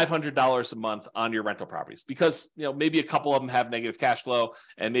 $500 a month on your rental properties because, maybe a couple of them have negative cash flow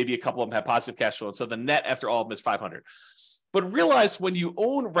and maybe a couple of them have positive cash flow. And so the net after all of them is 500. But realize when you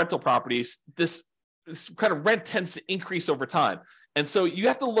own rental properties, this kind of rent tends to increase over time. And so you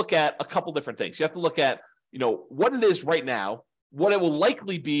have to look at a couple different things. You have to look at, what it is right now, what it will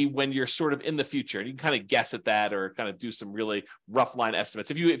likely be when you're sort of in the future. And you can kind of guess at that or kind of do some really rough line estimates.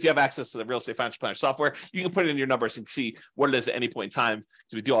 If you have access to the real estate financial planner software, you can put it in your numbers and see what it is at any point in time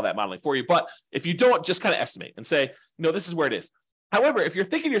because we do all that modeling for you. But if you don't, just kind of estimate and say, this is where it is. However, if you're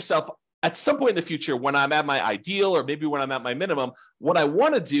thinking to yourself, at some point in the future, when I'm at my ideal or maybe when I'm at my minimum, what I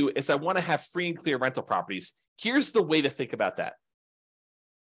want to do is I want to have free and clear rental properties. Here's the way to think about that.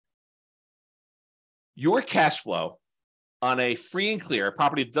 your cash flow on a free and clear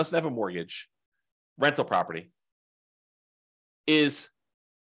property that doesn't have a mortgage, rental property, is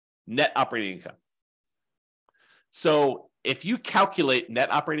net operating income. So if you calculate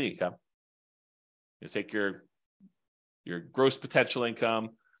net operating income, you take your gross potential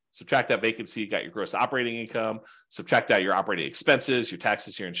income, subtract that vacancy, you got your gross operating income, subtract out your operating expenses, your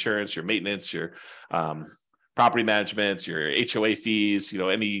taxes, your insurance, your maintenance, your property management, your HOA fees,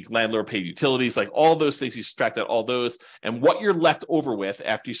 any landlord paid utilities, like all those things, you subtract out all those. And what you're left over with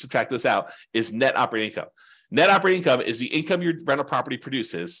after you subtract those out is net operating income. Net operating income is the income your rental property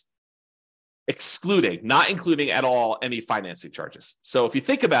produces, excluding, not including at all, any financing charges. So if you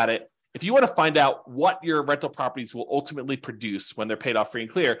think about it, if you want to find out what your rental properties will ultimately produce when they're paid off free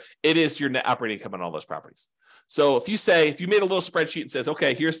and clear, it is your net operating income on all those properties. So if you made a little spreadsheet and says,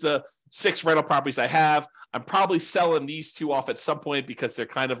 okay, here's the 6 rental properties I have, I'm probably selling these 2 off at some point because they're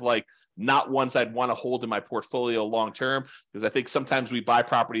kind of like not ones I'd want to hold in my portfolio long-term. Because I think sometimes we buy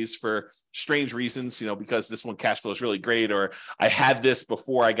properties for strange reasons, because this one cash flow is really great, or I had this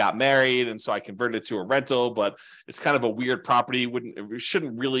before I got married and so I converted it to a rental, but it's kind of a weird property. It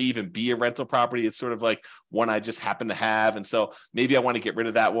shouldn't really even be a rental property. It's sort of like one I just happen to have. And so maybe I want to get rid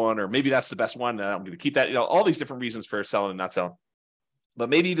of that one, or maybe that's the best one and I'm going to keep that, all these different reasons for selling and not selling. But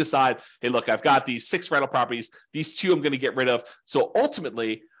maybe you decide, hey, look, I've got these 6 rental properties. These 2 I'm going to get rid of. So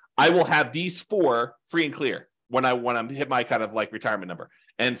ultimately, I will have these 4 free and clear when I'm hit my kind of like retirement number.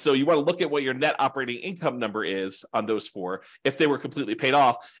 And so you want to look at what your net operating income number is on those 4 if they were completely paid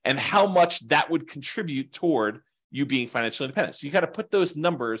off, and how much that would contribute toward you being financially independent. So you got to put those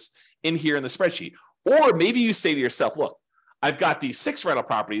numbers in here in the spreadsheet. Or maybe you say to yourself, look, I've got these 6 rental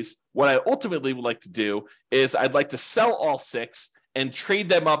properties. What I ultimately would like to do is I'd like to sell all 6 and trade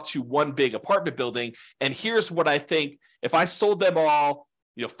them up to one big apartment building. And here's what I think, if I sold them all,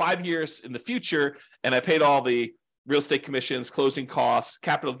 5 years in the future, and I paid all the real estate commissions, closing costs,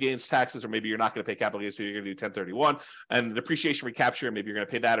 capital gains taxes, or maybe you're not going to pay capital gains, maybe you're going to do 1031, and the depreciation recapture, maybe you're going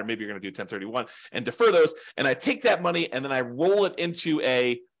to pay that, or maybe you're going to do 1031 and defer those. And I take that money and then I roll it into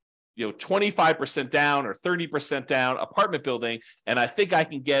a 25% down or 30% down apartment building, and I think I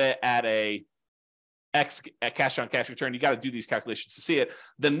can get it at a X cash on cash return. You got to do these calculations to see it.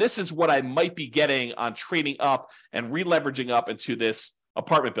 Then this is what I might be getting on trading up and re-leveraging up into this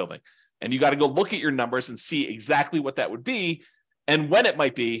apartment building. And you got to go look at your numbers and see exactly what that would be and when it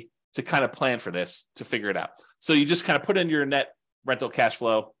might be to kind of plan for this, to figure it out. So you just kind of put in your net rental cash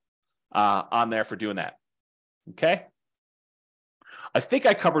flow on there for doing that. Okay. I think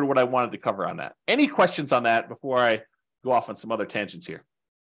I covered what I wanted to cover on that. Any questions on that before I go off on some other tangents here?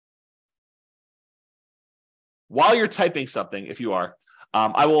 While you're typing something, if you are,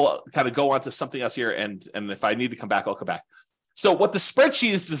 I will kind of go on to something else here, and if I need to come back, I'll come back. So what the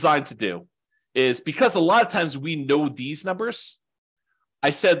spreadsheet is designed to do is, because a lot of times we know these numbers, I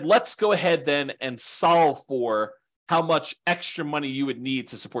said, let's go ahead then and solve for how much extra money you would need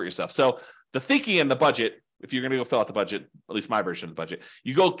to support yourself. So the thinking in the budget, if you're going to go fill out the budget, at least my version of the budget,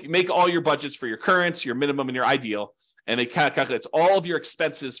 you go make all your budgets for your current, your minimum, and your ideal, and it kind of calculates all of your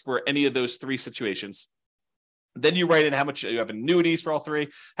expenses for any of those 3 situations. Then you write in how much you have in annuities for all 3,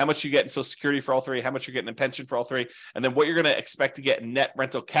 how much you get in Social Security for all 3, how much you're getting in pension for all 3, and then what you're going to expect to get in net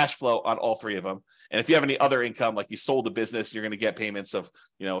rental cash flow on all 3 of them. And if you have any other income, like you sold a business, you're going to get payments of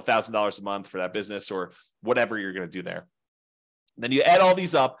 $1,000 a month for that business, or whatever you're going to do there. Then you add all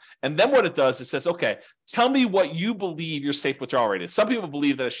these up, and then what it does, it says, okay, tell me what you believe your safe withdrawal rate is. Some people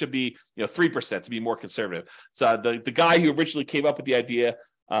believe that it should be 3% to be more conservative. So the guy who originally came up with the idea,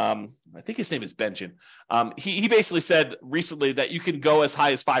 I think his name is Benjamin. He basically said recently that you can go as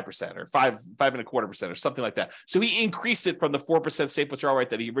high as 5% or 5.25% or something like that. So he increased it from the 4% safe withdrawal rate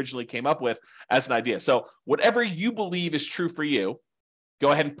that he originally came up with as an idea. So whatever you believe is true for you,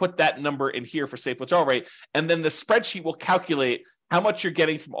 go ahead and put that number in here for safe withdrawal rate. And then the spreadsheet will calculate how much you're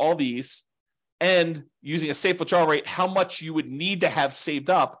getting from all these, and using a safe withdrawal rate, how much you would need to have saved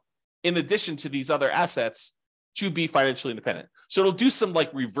up in addition to these other assets to be financially independent. So it'll do some like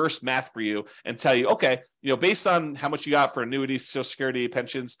reverse math for you and tell you, okay, based on how much you got for annuities, Social Security,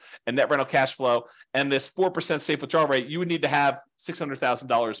 pensions, and net rental cash flow, and this 4% safe withdrawal rate, you would need to have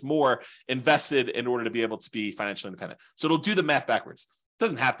 $600,000 more invested in order to be able to be financially independent. So it'll do the math backwards. It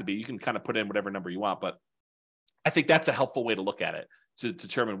doesn't have to be. You can kind of put in whatever number you want, but I think that's a helpful way to look at it to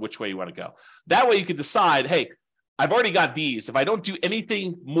determine which way you want to go. That way you can decide, hey, I've already got these. If I don't do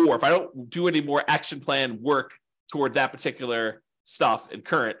anything more, if I don't do any more action plan work toward that particular stuff in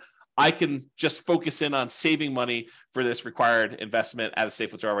current, I can just focus in on saving money for this required investment at a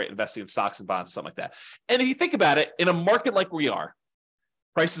safe withdrawal rate, investing in stocks and bonds, something like that. And if you think about it, in a market like we are,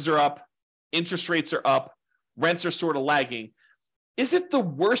 prices are up, interest rates are up, rents are sort of lagging. Is it the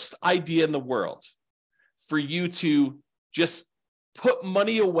worst idea in the world for you to just put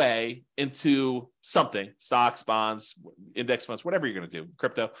money away into something, stocks, bonds, index funds, whatever you're going to do,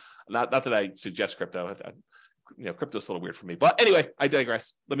 crypto? Not that I suggest crypto. Crypto's a little weird for me. But anyway, I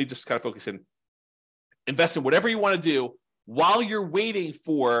digress. Let me just kind of focus in. Invest in whatever you want to do while you're waiting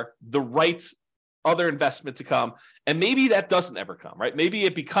for the right other investment to come. And maybe that doesn't ever come, right? Maybe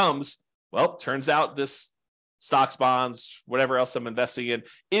it becomes, well, turns out this stocks, bonds, whatever else I'm investing in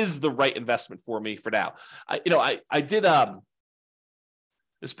is the right investment for me for now. I did, this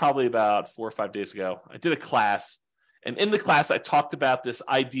is probably about 4 or 5 days ago. I did a class, and in the class, I talked about this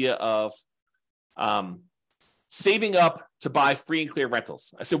idea of saving up to buy free and clear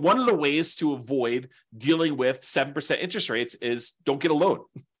rentals. I said, one of the ways to avoid dealing with 7% interest rates is don't get a loan.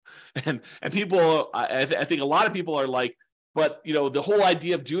 and people, I think a lot of people are like, but the whole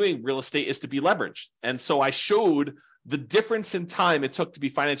idea of doing real estate is to be leveraged. And so I showed the difference in time it took to be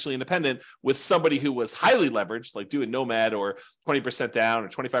financially independent with somebody who was highly leveraged, like doing Nomad or 20% down or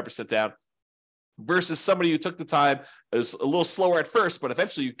 25% down, versus somebody who took the time, it was a little slower at first, but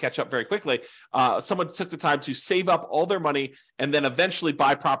eventually you catch up very quickly. Someone took the time to save up all their money and then eventually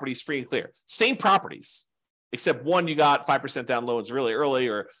buy properties free and clear. Same properties, except one, you got 5% down loans really early,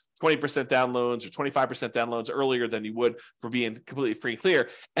 or 20% down loans or 25% down loans earlier than you would for being completely free and clear.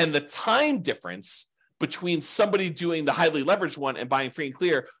 And the time difference between somebody doing the highly leveraged one and buying free and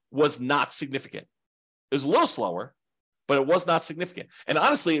clear was not significant. It was a little slower, but it was not significant. And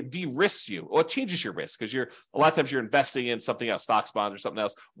honestly, it de-risks you, or it changes your risk, because a lot of times you're investing in something else, stocks, bonds, or something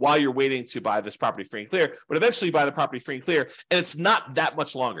else, while you're waiting to buy this property free and clear. But eventually you buy the property free and clear, and it's not that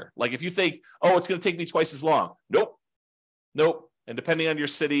much longer. Like if you think, oh, it's going to take me twice as long. Nope. And depending on your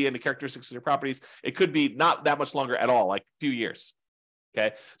city and the characteristics of your properties, it could be not that much longer at all, like a few years.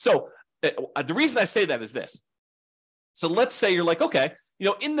 Okay. So the reason I say that is this. So let's say you're like, okay,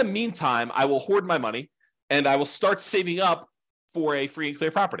 in the meantime, I will hoard my money and I will start saving up for a free and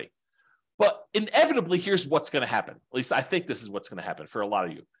clear property. But inevitably, here's what's going to happen. At least I think this is what's going to happen for a lot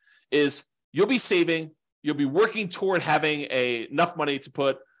of you, is you'll be saving, you'll be working toward having enough money to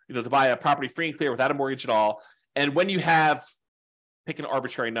put, to buy a property free and clear without a mortgage at all. And when you have, pick an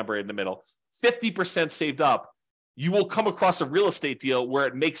arbitrary number in the middle, 50% saved up, you will come across a real estate deal where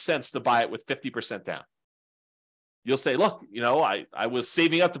it makes sense to buy it with 50% down. You'll say, look, I was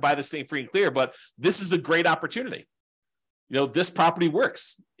saving up to buy this thing free and clear, but this is a great opportunity. This property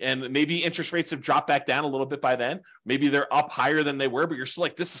works. And maybe interest rates have dropped back down a little bit by then. Maybe they're up higher than they were, but you're still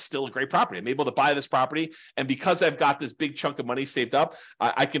like, this is still a great property. I'm able to buy this property. And because I've got this big chunk of money saved up,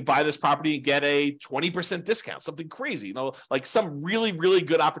 I can buy this property and get a 20% discount, something crazy, like some really, really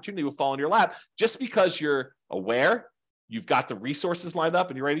good opportunity will fall in your lap just because you're aware, you've got the resources lined up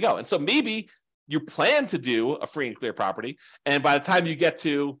and you're ready to go. And so maybe you plan to do a free and clear property. And by the time you get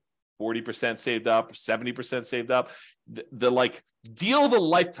to 40% saved up, 70% saved up, the deal of a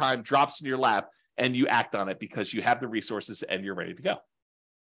lifetime drops in your lap and you act on it because you have the resources and you're ready to go.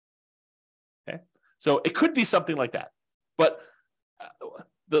 Okay. So it could be something like that. But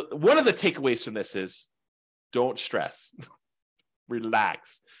one of the takeaways from this is don't stress,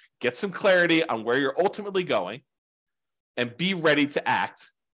 relax, get some clarity on where you're ultimately going and be ready to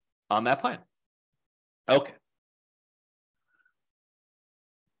act on that plan. Okay.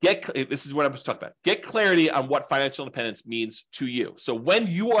 This is what I was talking about. Get clarity on what financial independence means to you. So when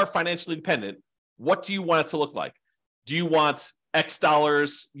you are financially independent, what do you want it to look like? Do you want X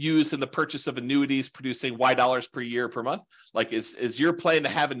dollars used in the purchase of annuities producing Y dollars per year per month? Like is your plan to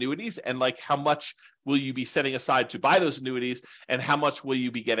have annuities, and how much will you be setting aside to buy those annuities, and how much will you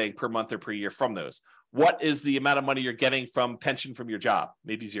be getting per month or per year from those? What is the amount of money you're getting from pension from your job?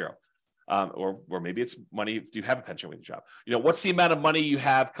 Maybe zero. Or maybe it's money if you have a pension with your job. What's the amount of money you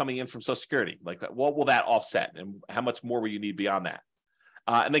have coming in from Social Security? What will that offset, and how much more will you need beyond that?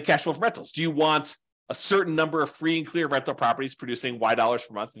 And then cash flow from rentals. Do you want a certain number of free and clear rental properties producing Y dollars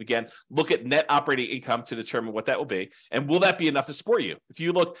per month? And again, look at net operating income to determine what that will be. And will that be enough to support you? If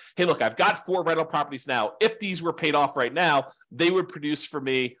you look, hey, look, I've got 4 rental properties now. If these were paid off right now, they would produce for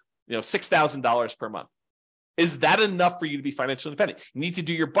me, $6,000 per month. Is that enough for you to be financially independent? You need to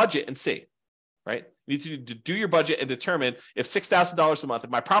do your budget and see, right? You need to do your budget and determine if $6,000 a month, if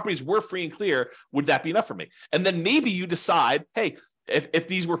my properties were free and clear, would that be enough for me? And then maybe you decide, hey, if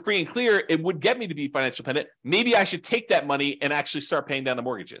these were free and clear, it would get me to be financially independent. Maybe I should take that money and actually start paying down the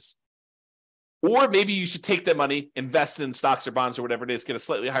mortgages. Or maybe you should take that money, invest in stocks or bonds or whatever it is, get a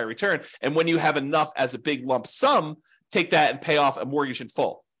slightly higher return. And when you have enough as a big lump sum, take that and pay off a mortgage in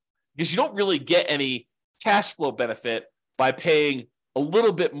full. Because you don't really get any cash flow benefit by paying a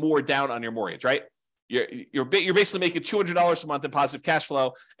little bit more down on your mortgage, right? You're basically making $200 a month in positive cash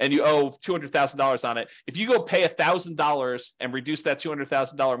flow, and you owe $200,000 on it. If you go pay $1,000 and reduce that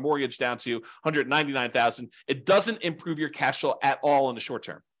 $200,000 mortgage down to $199,000, it doesn't improve your cash flow at all in the short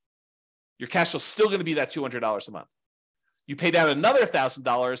term. Your cash flow is still going to be that $200 a month. You pay down another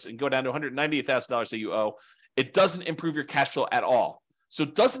 $1,000 and go down to $198,000 that you owe. It doesn't improve your cash flow at all. So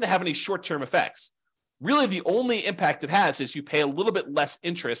it doesn't have any short-term effects. Really, the only impact it has is you pay a little bit less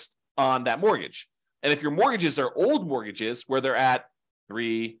interest on that mortgage. And if your mortgages are old mortgages where they're at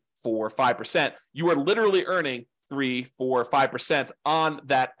 3, 4, 5%, you are literally earning 3, 4, 5% on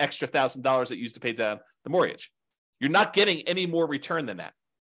that extra $1,000 that you used to pay down the mortgage. You're not getting any more return than that.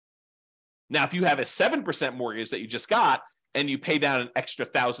 Now, if you have a 7% mortgage that you just got and you pay down an extra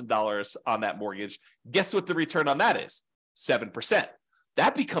 $1,000 on that mortgage, guess what the return on that is? 7%.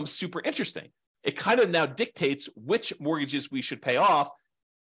 That becomes super interesting. It kind of now dictates which mortgages we should pay off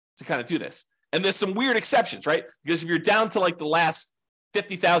to kind of do this. And there's some weird exceptions, right? Because if you're down to like the last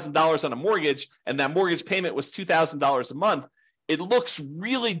 $50,000 on a mortgage and that mortgage payment was $2,000 a month, it looks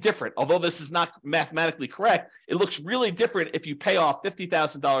really different. Although this is not mathematically correct, it looks really different if you pay off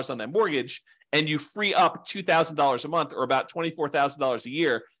 $50,000 on that mortgage and you free up $2,000 a month or about $24,000 a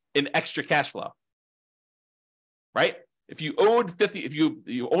year in extra cash flow, right? If you owned if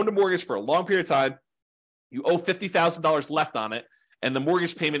you owned a mortgage for a long period of time, you owe $50,000 left on it, and the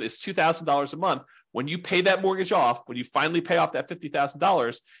mortgage payment is $2,000 a month. When you pay that mortgage off, when you finally pay off that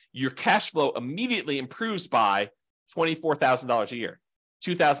 $50,000, your cash flow immediately improves by $24,000 a year,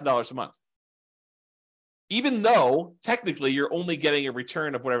 $2,000 a month. Even though technically you're only getting a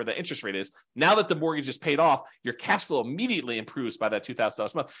return of whatever the interest rate is, now that the mortgage is paid off, your cash flow immediately improves by that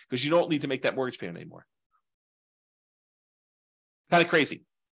 $2,000 a month because you don't need to make that mortgage payment anymore. Kind of crazy.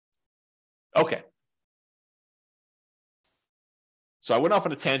 Okay. So I went off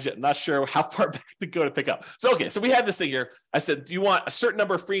on a tangent. I'm not sure how far back to go to pick up. So, okay. So we had this thing here. I said, do you want a certain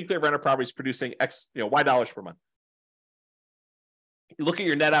number of free and clear rental properties producing X, Y dollars per month? You look at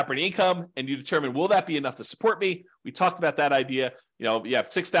your net operating income and you determine, will that be enough to support me? We talked about that idea. You have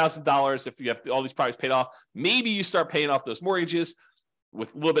 $6,000. If you have all these properties paid off, maybe you start paying off those mortgages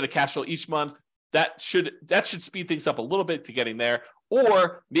with a little bit of cash flow each month. That should speed things up a little bit to getting there.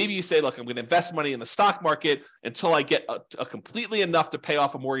 Or maybe you say, look, I'm going to invest money in the stock market until I get a completely enough to pay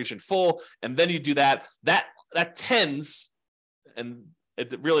off a mortgage in full. And then you do that. That tends, and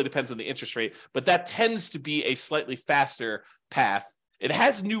it really depends on the interest rate, but that tends to be a slightly faster path. It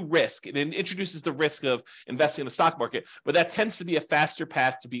has new risk and it introduces the risk of investing in the stock market, but that tends to be a faster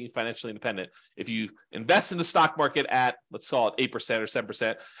path to being financially independent. If you invest in the stock market at, let's call it 8% or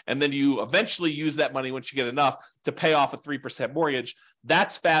 7%, and then you eventually use that money once you get enough to pay off a 3% mortgage,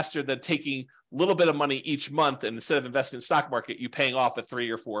 that's faster than taking a little bit of money each month. And instead of investing in the stock market, you paying off a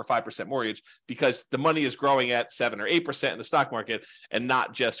 3 or 4 or 5% mortgage because the money is growing at 7 or 8% in the stock market and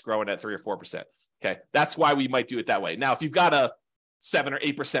not just growing at 3 or 4%. Okay. That's why we might do it that way. Now, if you've got a 7 or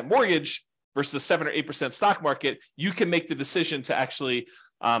 8% mortgage versus a 7 or 8% stock market, you can make the decision to actually,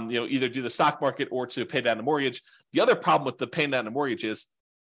 either do the stock market or to pay down the mortgage. The other problem with the paying down the mortgage is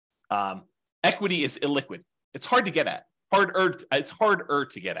equity is illiquid. It's hard to get at. It's harder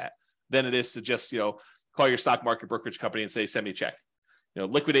to get at than it is to just call your stock market brokerage company and say, send me a check.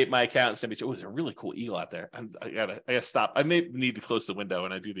 Liquidate my account and send me a check. Oh, there's a really cool eagle out there. I gotta stop. I may need to close the window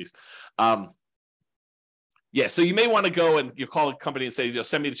when I do these. Yeah, so you may want to go and you call a company and say,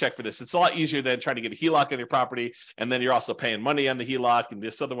 send me the check for this. It's a lot easier than trying to get a HELOC on your property, and then you're also paying money on the HELOC, and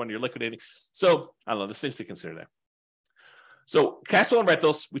this other one you're liquidating. So I don't know, there's things to consider there. So cash flow and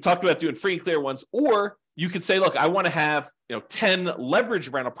rentals, we talked about doing free and clear ones, or you could say, look, I want to have 10 leverage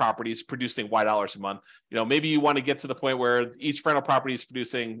rental properties producing Y dollars a month. Maybe you want to get to the point where each rental property is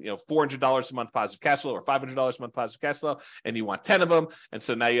producing $400 a month positive cash flow or $500 a month positive cash flow, and you want 10 of them. And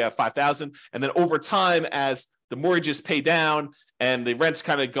so now you have 5,000. And then over time, as the mortgages pay down and the rents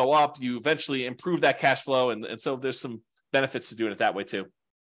kind of go up, you eventually improve that cash flow. And so there's some benefits to doing it that way too.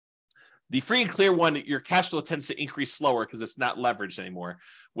 The free and clear one, your cash flow tends to increase slower because it's not leveraged anymore.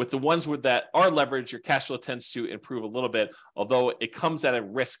 With the ones that are leveraged, your cash flow tends to improve a little bit, although it comes at a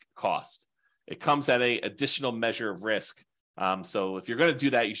risk cost. It comes at an additional measure of risk. So if you're going to do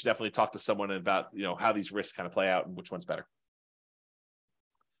that, you should definitely talk to someone about how these risks kind of play out and which one's better.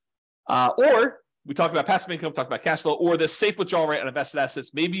 Or we talked about passive income, talked about cash flow, or the safe withdrawal rate on invested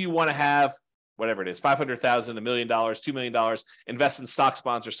assets. Maybe you want to have whatever it is, $500,000, $1 million, $2 million, invest in stocks,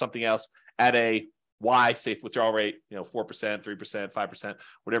 bonds, or something else at a Y, safe withdrawal rate, 4%, 3%, 5%,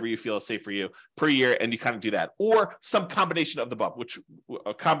 whatever you feel is safe for you per year, and you kind of do that. Or some combination of the above, which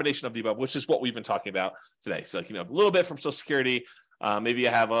is what we've been talking about today. So a little bit from Social Security, maybe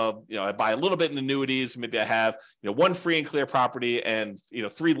I have I buy a little bit in annuities, maybe I have, one free and clear property and,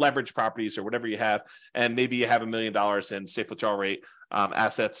 3 leverage properties or whatever you have, and maybe you have $1 million in safe withdrawal rate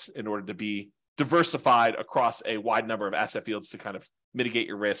assets in order to be diversified across a wide number of asset fields to kind of mitigate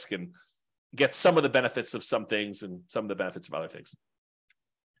your risk and get some of the benefits of some things and some of the benefits of other things.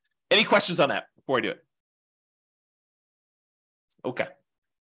 Any questions on that before I do it? Okay.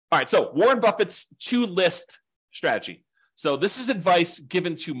 All right. So Warren Buffett's 2-list strategy. So this is advice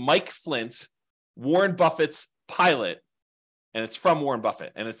given to Mike Flint, Warren Buffett's pilot, and it's from Warren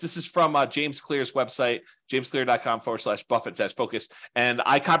Buffett. And this is from James Clear's website, jamesclear.com/Buffett-focus. And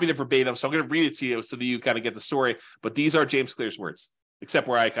I copied it verbatim, so I'm going to read it to you so that you kind of get the story. But these are James Clear's words, except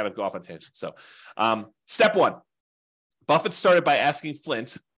where I kind of go off on tangent. So step 1, Buffett started by asking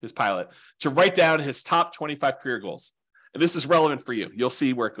Flint, his pilot, to write down his top 25 career goals. And this is relevant for you. You'll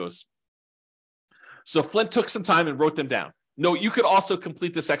see where it goes. So Flint took some time and wrote them down. Note, you could also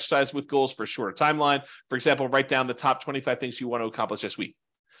complete this exercise with goals for a shorter timeline. For example, write down the top 25 things you want to accomplish this week.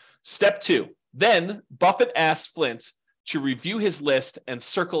 Step 2, then Buffett asked Flint to review his list and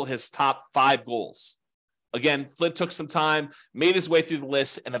circle his top 5 goals. Again, Flint took some time, made his way through the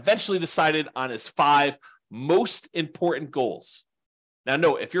list, and eventually decided on his 5 most important goals. Now,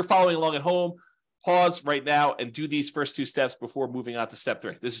 note, if you're following along at home, pause right now and do these first 2 steps before moving on to step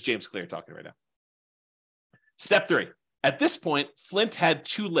 3. This is James Clear talking right now. Step 3. At this point, Flint had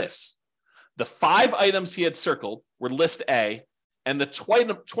 2 lists. The 5 items he had circled were list A, and the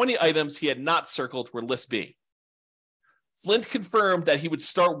 20 items he had not circled were list B. Flint confirmed that he would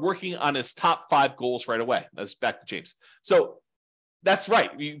start working on his top 5 goals right away. That's back to James. So that's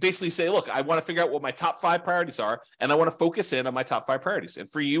right. You basically say, look, I want to figure out what my top 5 priorities are, and I want to focus in on my top 5 priorities. And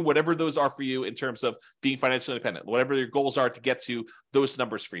for you, whatever those are for you in terms of being financially independent, whatever your goals are to get to those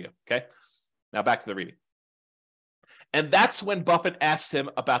numbers for you. Okay. Now back to the reading. And that's when Buffett asked him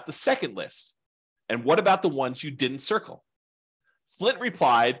about the second list. And what about the ones you didn't circle? Flint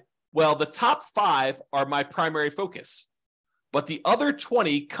replied, well, the top 5 are my primary focus, but the other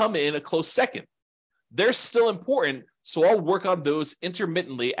 20 come in a close second. They're still important, so I'll work on those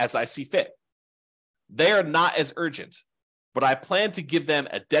intermittently as I see fit. They are not as urgent, but I plan to give them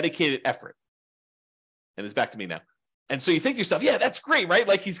a dedicated effort. And it's back to me now. And so you think to yourself, yeah, that's great, right?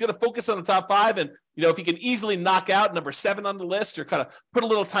 Like he's going to focus on the top 5. And, if he can easily knock out number 7 on the list or kind of put a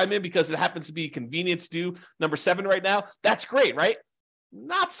little time in because it happens to be convenient to do number 7 right now, that's great, right?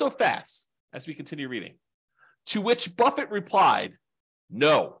 Not so fast as we continue reading. To which Buffett replied,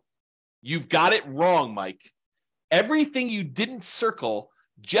 no, you've got it wrong, Mike. Everything you didn't circle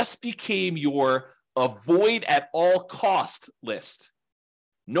just became your avoid at all cost list.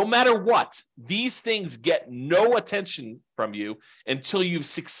 No matter what, these things get no attention from you until you've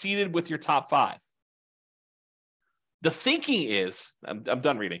succeeded with your top 5. The thinking is, I'm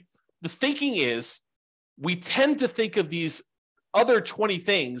done reading. The thinking is we tend to think of these other 20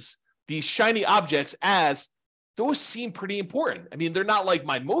 things, these shiny objects, as those seem pretty important. I mean, they're not like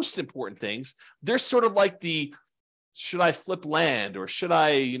my most important things. They're sort of like the, should I flip land, or should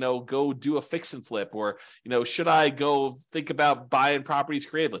I, go do a fix and flip, or, should I go think about buying properties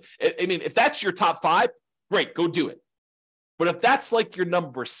creatively? I mean, if that's your top 5, great, go do it. But if that's like your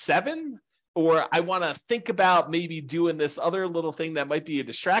number 7, or I want to think about maybe doing this other little thing that might be a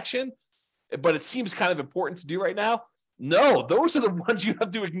distraction, but it seems kind of important to do right now, no, those are the ones you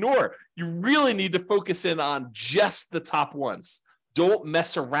have to ignore. You really need to focus in on just the top ones. Don't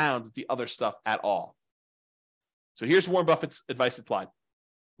mess around with the other stuff at all. So here's Warren Buffett's advice applied.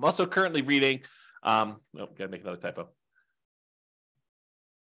 I'm also currently reading, got to make another typo.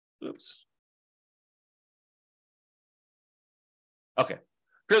 Oops. Okay.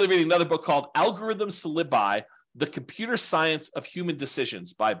 Currently reading another book called Algorithms to Live By, The Computer Science of Human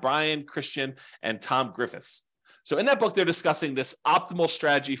Decisions by Brian Christian and Tom Griffiths. So in that book, they're discussing this optimal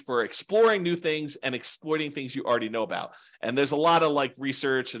strategy for exploring new things and exploiting things you already know about. And there's a lot of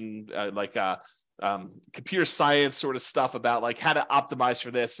research and computer science sort of stuff about how to optimize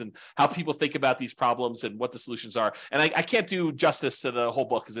for this and how people think about these problems and what the solutions are. And I can't do justice to the whole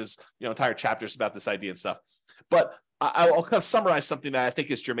book because there's entire chapters about this idea and stuff. But I'll kind of summarize something that I think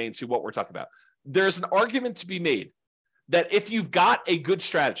is germane to what we're talking about. There's an argument to be made that if you've got a good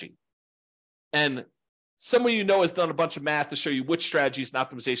strategy and someone has done a bunch of math to show you which strategies and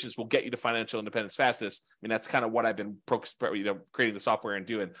optimizations will get you to financial independence fastest. I mean, that's kind of what I've been creating the software and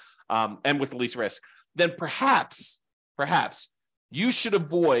doing, and with the least risk. Then perhaps you should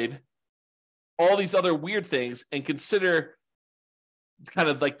avoid all these other weird things and consider kind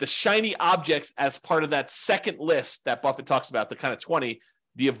of like the shiny objects as part of that second list that Buffett talks about, the kind of 20,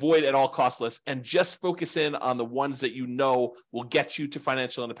 the avoid at all cost list, and just focus in on the ones that you know will get you to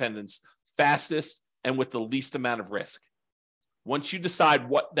financial independence fastest and with the least amount of risk. Once you decide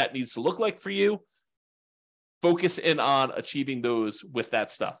what that needs to look like for you, focus in on achieving those with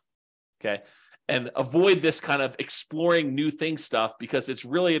that stuff, okay? And avoid this kind of exploring new things stuff because it's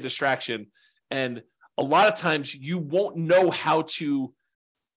really a distraction. And a lot of times you won't know how to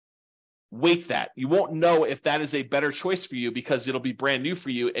weight that. You won't know if that is a better choice for you because it'll be brand new for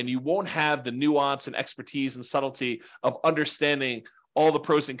you, and you won't have the nuance and expertise and subtlety of understanding all the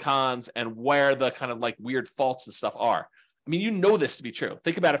pros and cons and where the kind of like weird faults and stuff are. I mean, you know this to be true.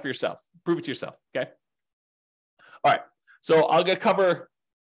 Think about it for yourself. Prove it to yourself, okay? All right, so I want to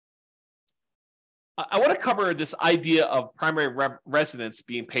cover this idea of primary residence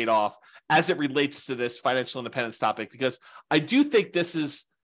being paid off as it relates to this financial independence topic, because I do think this is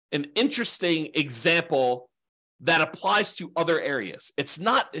an interesting example that applies to other areas. It's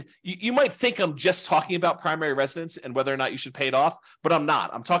not, you might think I'm just talking about primary residence and whether or not you should pay it off, but I'm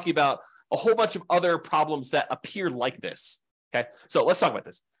not. I'm talking about a whole bunch of other problems that appear like this. Okay, so let's talk about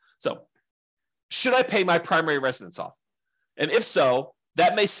this. So, should I pay my primary residence off? And if so,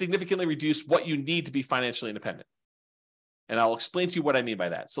 that may significantly reduce what you need to be financially independent. And I'll explain to you what I mean by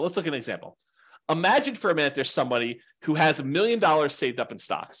that. So let's look at an example. Imagine for a minute there's somebody who has $1 million saved up in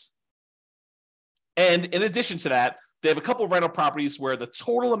stocks. And in addition to that, they have a couple of rental properties where the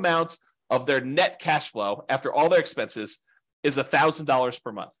total amount of their net cash flow after all their expenses is $1,000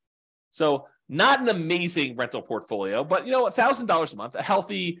 per month. So not an amazing rental portfolio, but $1,000 a month, a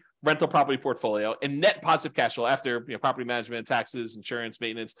healthy rental property portfolio, and net positive cash flow after property management, taxes, insurance,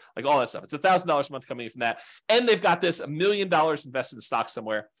 maintenance, like all that stuff. It's $1,000 a month coming in from that. And they've got this $1 million invested in stocks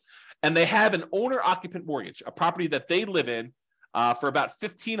somewhere. And they have an owner-occupant mortgage, a property that they live in for about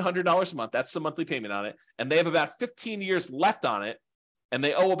 $1,500 a month. That's the monthly payment on it. And they have about 15 years left on it, and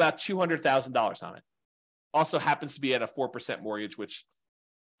they owe about $200,000 on it. Also happens to be at a 4% mortgage, which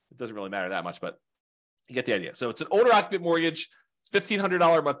it doesn't really matter that much, but you get the idea. So it's an owner-occupant mortgage,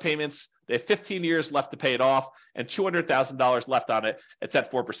 $1,500 a month payments. They have 15 years left to pay it off and $200,000 left on it. It's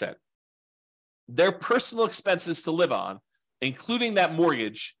at 4%. Their personal expenses to live on, including that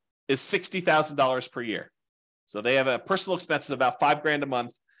mortgage, is $60,000 per year. So they have a personal expense of about $5,000 a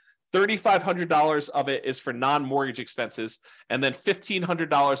month. $3,500 of it is for non-mortgage expenses. And then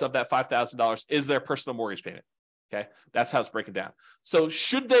 $1,500 of that $5,000 is their personal mortgage payment. Okay, that's how it's breaking down. So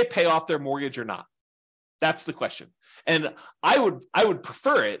should they pay off their mortgage or not? That's the question. And I would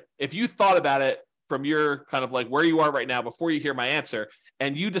prefer it if you thought about it from your kind of like where you are right now before you hear my answer,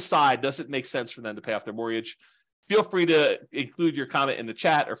 and you decide, does it make sense for them to pay off their mortgage? Feel free to include your comment in the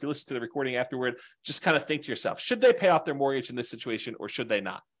chat, or if you listen to the recording afterward, just kind of think to yourself, should they pay off their mortgage in this situation or should they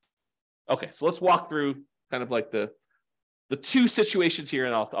not? Okay, so let's walk through kind of like the two situations here,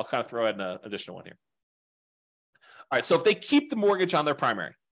 and I'll kind of throw in an additional one here. All right, so if they keep the mortgage on their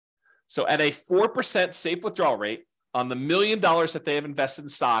primary, so at a 4% safe withdrawal rate on the $1 million that they have invested in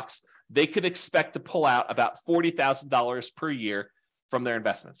stocks, they could expect to pull out about $40,000 per year from their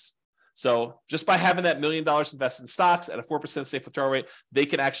investments. So just by having that $1 million invested in stocks at a 4% safe withdrawal rate, they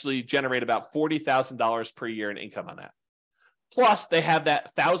can actually generate about $40,000 per year in income on that. Plus, they have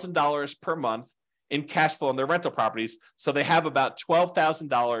that $1,000 per month in cash flow on their rental properties. So they have about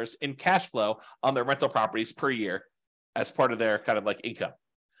 $12,000 in cash flow on their rental properties per year as part of their kind of like income.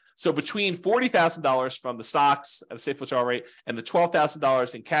 So between $40,000 from the stocks at a safe withdrawal rate and the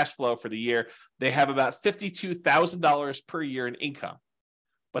 $12,000 in cash flow for the year, they have about $52,000 per year in income,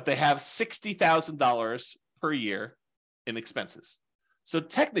 but they have $60,000 per year in expenses. So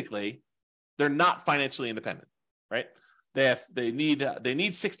technically, they're not financially independent, right? They need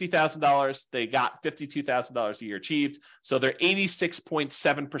 $60,000. They got $52,000 a year achieved. So they're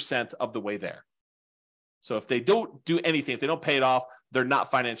 86.7% of the way there. So if they don't do anything, if they don't pay it off, they're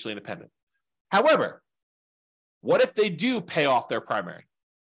not financially independent. However, what if they do pay off their primary?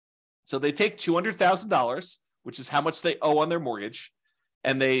 So they take $200,000, which is how much they owe on their mortgage,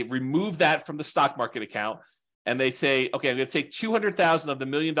 and they remove that from the stock market account. And they say, okay, I'm going to take $200,000 of the $1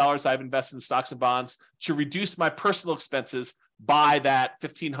 million I've invested in stocks and bonds to reduce my personal expenses by that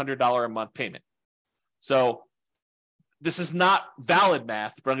 $1,500 a month payment. So this is not valid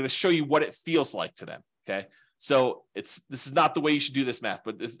math, but I'm going to show you what it feels like to them. Okay. So this is not the way you should do this math,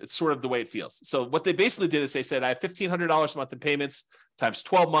 but it's sort of the way it feels. So what they basically did is they said, I have $1,500 a month in payments times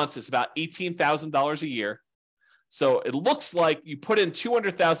 12 months is about $18,000 a year. So it looks like you put in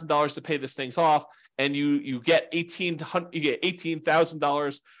 $200,000 to pay this things off, and you get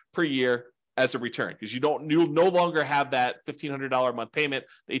 $18,000 per year as a return because you'll no longer have that $1,500 a month payment,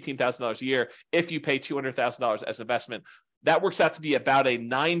 the $18,000 a year. If you pay $200,000 as investment, that works out to be about a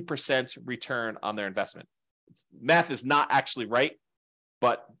 9% return on their investment. Math is not actually right,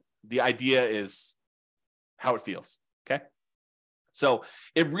 but the idea is how it feels. Okay. So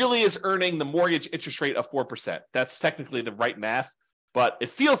it really is earning the mortgage interest rate of 4%. That's technically the right math, but it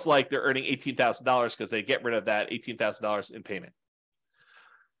feels like they're earning $18,000 because they get rid of that $18,000 in payment.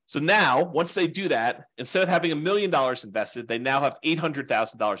 So now, once they do that, instead of having $1 million invested, they now have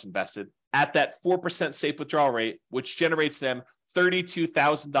 $800,000 invested at that 4% safe withdrawal rate, which generates them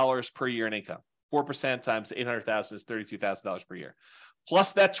 $32,000 per year in income. 4% times 800,000 is $32,000 per year.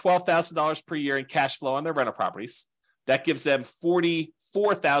 Plus that $12,000 per year in cash flow on their rental properties. That gives them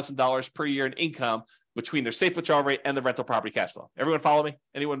 $44,000 per year in income between their safe withdrawal rate and the rental property cash flow. Everyone follow me?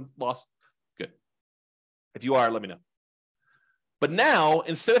 Anyone lost? Good. If you are, let me know. But now,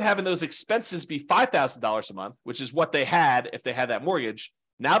 instead of having those expenses be $5,000 a month, which is what they had if they had that mortgage,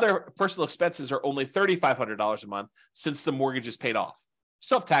 now their personal expenses are only $3,500 a month since the mortgage is paid off.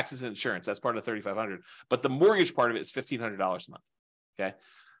 Self-taxes and insurance, that's part of the $3,500. But the mortgage part of it is $1,500 a month. Okay,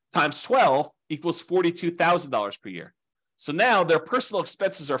 times 12 equals $42,000 per year. So now their personal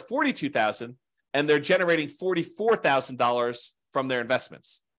expenses are $42,000 and they're generating $44,000 from their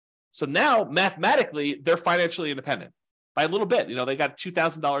investments. So now mathematically, they're financially independent by a little bit. They got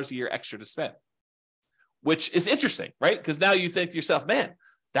 $2,000 a year extra to spend, which is interesting, right? Because now you think to yourself, man,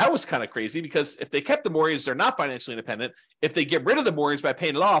 that was kind of crazy because if they kept the mortgage, they're not financially independent. If they get rid of the mortgage by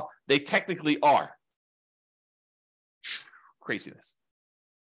paying it off, they technically are. Craziness.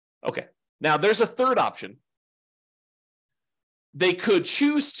 Okay. Now there's a third option. They could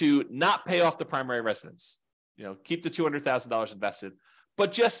choose to not pay off the primary residence, keep the $200,000 invested,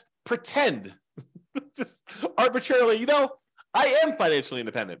 but just pretend, just arbitrarily, I am financially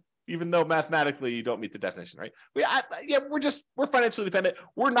independent, even though mathematically you don't meet the definition, right? We're financially independent.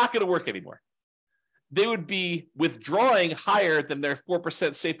 We're not going to work anymore. They would be withdrawing higher than their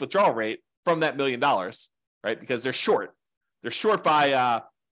 4% safe withdrawal rate from that $1 million, right? Because they're short. They're short by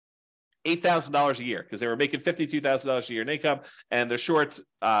 $8,000 a year because they were making $52,000 a year in income, and they're short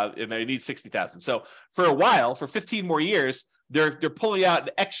and they need $60,000. So for a while, for 15 more years, they're pulling out an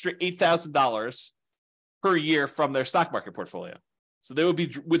extra $8,000 per year from their stock market portfolio. So they would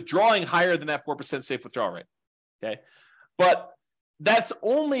be withdrawing higher than that 4% safe withdrawal rate. Okay, but that's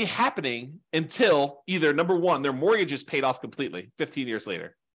only happening until either number one, their mortgage is paid off completely 15 years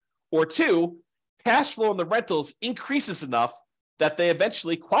later, or two, cash flow in the rentals increases enough that they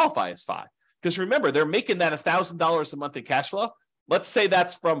eventually qualify as FI. Because remember, they're making that $1,000 a month in cash flow. Let's say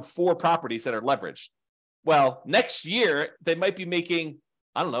that's from 4 properties that are leveraged. Well, next year, they might be making,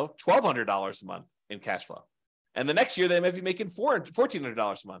 $1,200 a month in cash flow. And the next year, they might be making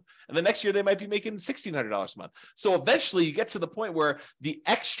 $1,400 a month. And the next year, they might be making $1,600 a month. So eventually, you get to the point where the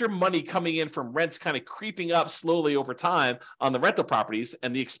extra money coming in from rents kind of creeping up slowly over time on the rental properties,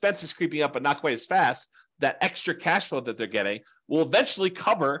 and the expenses creeping up, but not quite as fast. That extra cash flow that they're getting will eventually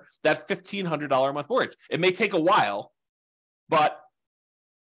cover that $1,500 a month mortgage. It may take a while, but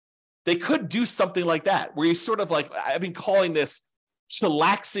they could do something like that, where you sort of I've been calling this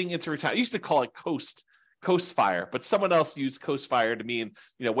chillaxing into retirement. I used to call it coast fire, but someone else used coast fire to mean,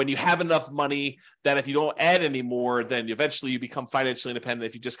 when you have enough money that if you don't add any more, then eventually you become financially independent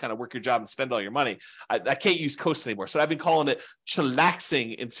if you just kind of work your job and spend all your money. I can't use coast anymore. So I've been calling it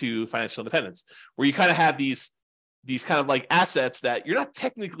chillaxing into financial independence, where you kind of have these kind of like assets that you're not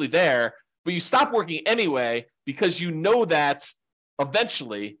technically there, but you stop working anyway, because you know that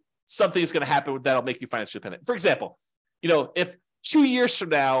eventually something is going to happen that'll make you financially independent. For example, if 2 years from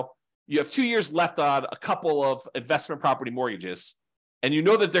now, you have 2 years left on a couple of investment property mortgages, and you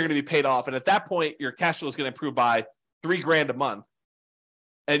know that they're going to be paid off. And at that point, your cash flow is going to improve by $3,000 a month.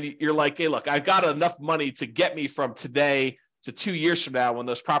 And you're like, hey, look, I've got enough money to get me from today to 2 years from now when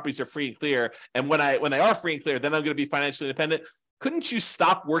those properties are free and clear. And when they are free and clear, then I'm going to be financially independent. Couldn't you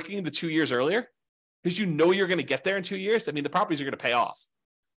stop working the 2 years earlier? Because you know you're going to get there in 2 years. I mean, the properties are going to pay off,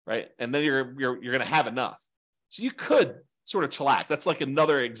 right? And then you're going to have enough. So you could sort of chillax. That's like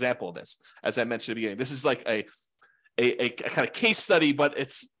another example of this, as I mentioned at the beginning. This is like a kind of case study, but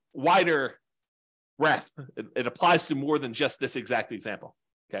it's wider breadth. It applies to more than just this exact example.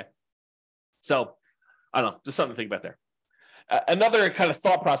 Okay. So I don't know, just something to think about there. Another kind of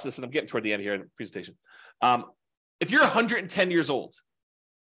thought process, and I'm getting toward the end here in the presentation. If you're 110 years old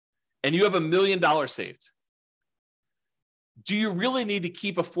and you have $1 million saved, do you really need to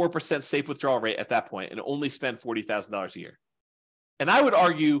keep a 4% safe withdrawal rate at that point and only spend $40,000 a year? And I would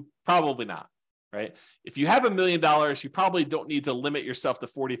argue probably not. right? If you have $1 million, you probably don't need to limit yourself to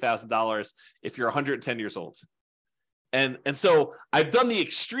 $40,000 if you're 110 years old. And so I've done the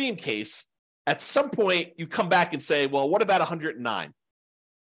extreme case. At some point, you come back and say, well, what about 109?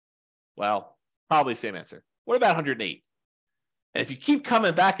 Well, probably same answer. What about 108? And if you keep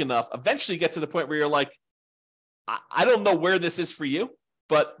coming back enough, eventually you get to the point where you're like, I don't know where this is for you,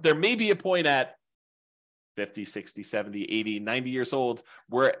 but there may be a point at 50, 60, 70, 80, 90 years old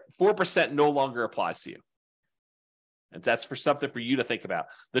where 4% no longer applies to you. And that's for something for you to think about.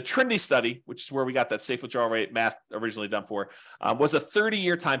 The Trinity study, which is where we got that safe withdrawal rate math originally done for, was a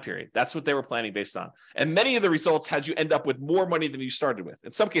 30-year time period. That's what they were planning based on. And many of the results had you end up with more money than you started with.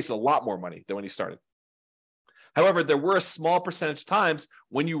 In some cases, a lot more money than when you started. However, there were a small percentage of times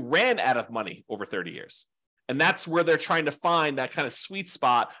when you ran out of money over 30 years. And that's where they're trying to find that kind of sweet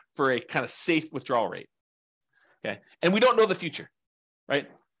spot for a kind of safe withdrawal rate. Okay. And we don't know the future, right?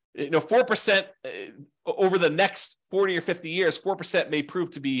 4% over the next 40 or 50 years, 4% may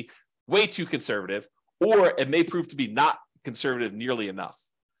prove to be way too conservative, or it may prove to be not conservative nearly enough.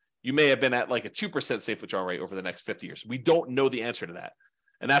 You may have been at like a 2% safe withdrawal rate over the next 50 years. We don't know the answer to that.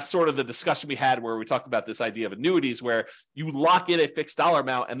 And that's sort of the discussion we had where we talked about this idea of annuities, where you lock in a fixed dollar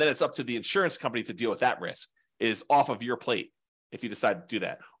amount and then it's up to the insurance company to deal with that risk. It is off of your plate if you decide to do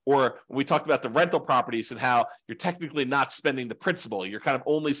that. Or we talked about the rental properties and how you're technically not spending the principal. You're kind of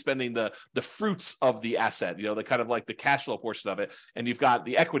only spending the fruits of the asset, the kind of like the cash flow portion of it. And you've got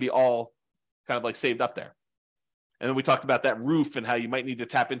the equity all kind of like saved up there. And then we talked about that roof and how you might need to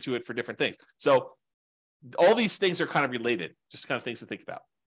tap into it for different things. So all these things are kind of related, just kind of things to think about.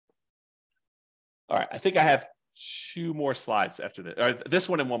 All right, I think I have 2 more slides after this, or this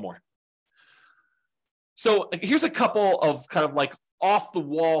one and one more. So here's a couple of kind of like off the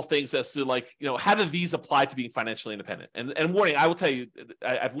wall things as to like, how do these apply to being financially independent? And warning, I will tell you,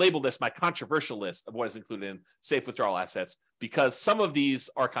 I've labeled this my controversial list of what is included in safe withdrawal assets because some of these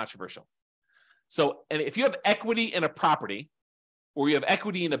are controversial. So, and if you have equity in a property or you have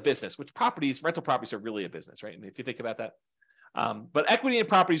equity in a business, which rental properties are really a business, right? And if you think about that, but equity in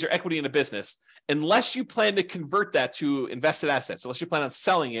properties or equity in a business, unless you plan to convert that to invested assets, unless you plan on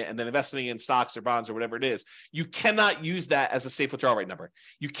selling it and then investing in stocks or bonds or whatever it is, you cannot use that as a safe withdrawal rate number.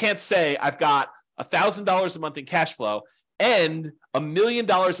 You can't say, I've got $1,000 a month in cash flow and $1 million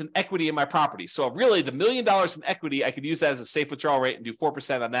in equity in my property. So really the $1 million in equity, I could use that as a safe withdrawal rate and do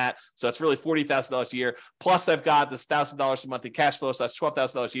 4% on that. So that's really $40,000 a year. Plus I've got this $1,000 a month in cash flow. So that's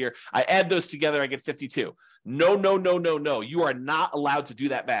 $12,000 a year. I add those together, I get 52. No. You are not allowed to do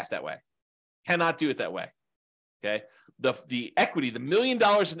that math that way. Cannot do it that way. Okay. The equity, the $1 million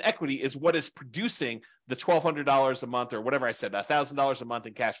in equity is what is producing the $1,200 a month or whatever I said, $1,000 a month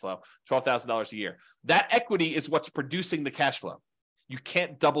in cash flow, $12,000 a year. That equity is what's producing the cash flow. You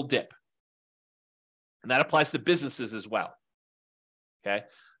can't double dip. And that applies to businesses as well. Okay.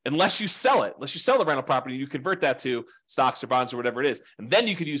 Unless you sell the rental property, you convert that to stocks or bonds or whatever it is. And then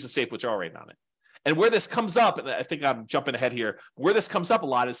you could use a safe withdrawal rate on it. And where this comes up, and I think I'm jumping ahead here, where this comes up a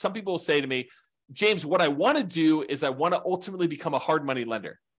lot is some people will say to me, James, what I want to do is I want to ultimately become a hard money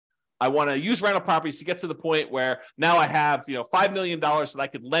lender. I want to use rental properties to get to the point where now I have, $5 million that I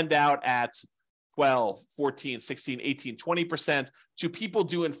could lend out at 12, 14, 16, 18, 20% to people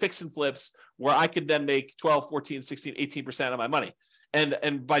doing fix and flips where I could then make 12, 14, 16, 18% of my money.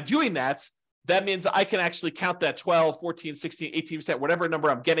 And by doing that, that means I can actually count that 12, 14, 16, 18%, whatever number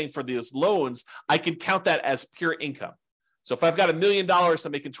I'm getting for those loans, I can count that as pure income. So if I've got $1 million,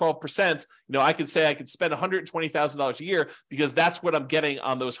 I'm making 12%, I can say I can spend $120,000 a year because that's what I'm getting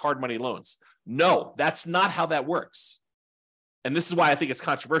on those hard money loans. No, that's not how that works. And this is why I think it's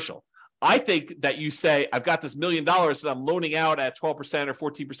controversial. I think that you say, I've got this $1 million that I'm loaning out at 12% or 14%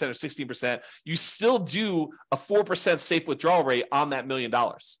 or 16%. You still do a 4% safe withdrawal rate on that $1 million.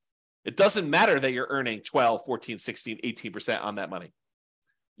 It doesn't matter that you're earning 12, 14, 16, 18% on that money.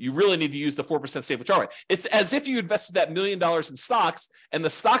 You really need to use the 4% safe withdrawal rate. It's as if you invested that $1 million in stocks and the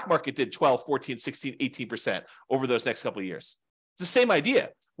stock market did 12, 14, 16, 18% over those next couple of years. It's the same idea.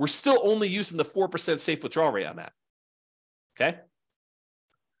 We're still only using the 4% safe withdrawal rate on that. Okay?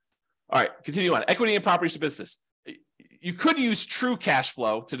 All right, continue on. Equity in properties or business. You could use true cash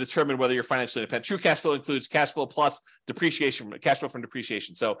flow to determine whether you're financially independent. True cash flow includes cash flow plus depreciation, cash flow from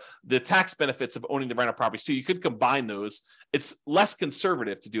depreciation. So the tax benefits of owning the rental properties too, you could combine those. It's less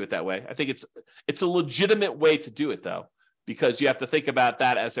conservative to do it that way. I think it's a legitimate way to do it though, because you have to think about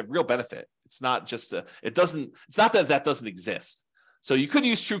that as a real benefit. It's not just it's not that doesn't exist. So you could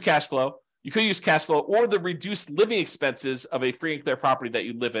use true cash flow. You could use cash flow or the reduced living expenses of a free and clear property that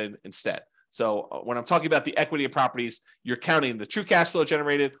you live in instead. So when I'm talking about the equity of properties, you're counting the true cash flow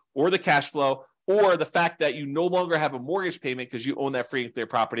generated or the cash flow or the fact that you no longer have a mortgage payment because you own that free and clear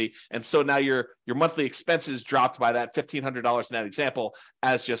property. And so now your monthly expenses dropped by that $1,500 in that example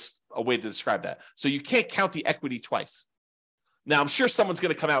as just a way to describe that. So you can't count the equity twice. Now, I'm sure someone's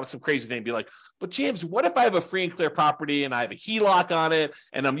going to come out with some crazy thing and be like, but James, what if I have a free and clear property and I have a HELOC on it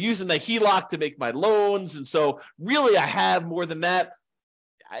and I'm using the HELOC to make my loans? And so really I have more than that.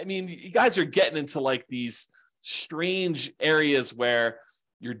 I mean, you guys are getting into like these strange areas where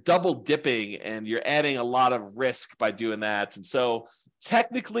you're double dipping and you're adding a lot of risk by doing that. And so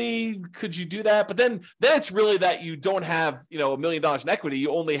technically, could you do that? But then it's really that you don't have, $1 million in equity.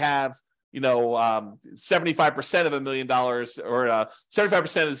 You only have 75% of $1 million, or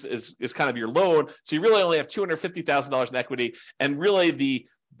 75% is kind of your loan. So you really only have $250,000 in equity. And really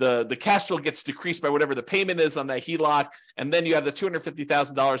the cash flow gets decreased by whatever the payment is on that HELOC. And then you have the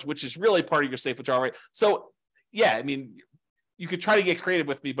 $250,000, which is really part of your safe withdrawal rate. So yeah, I mean, you could try to get creative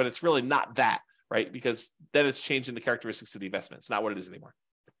with me, but it's really not that, right? Because then it's changing the characteristics of the investment. It's not what it is anymore.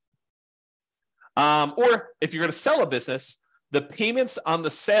 Or if you're going to sell a business, the payments on the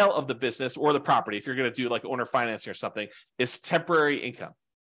sale of the business or the property, if you're going to do like owner financing or something, is temporary income.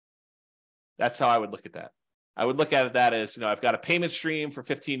 That's how I would look at that. I would look at it that as, I've got a payment stream for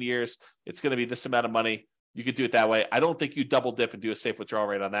 15 years. It's going to be this amount of money. You could do it that way. I don't think you double dip and do a safe withdrawal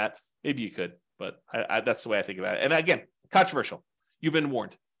rate on that. Maybe you could, but that's the way I think about it. And again, controversial. You've been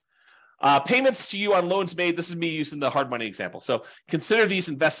warned. Payments to you on loans made. This is me using the hard money example. So consider these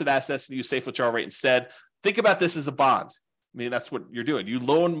invested assets and use safe withdrawal rate instead. Think about this as a bond. I mean, that's what you're doing. You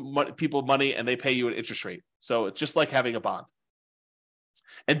loan people money and they pay you an interest rate. So it's just like having a bond.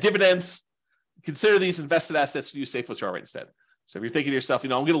 And dividends, consider these invested assets and use safe withdrawal rate instead. So if you're thinking to yourself, I'm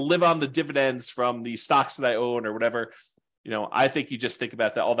going to live on the dividends from the stocks that I own or whatever, I think you just think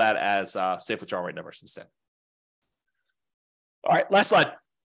about all that as safe withdrawal rate numbers instead. All right, last slide.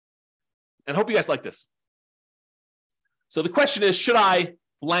 And I hope you guys like this. So the question is, should I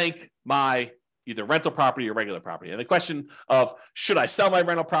blank my either rental property or regular property? And the question of, should I sell my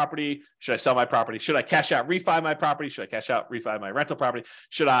rental property? Should I sell my property? Should I cash out, refi my property? Should I cash out, refi my rental property?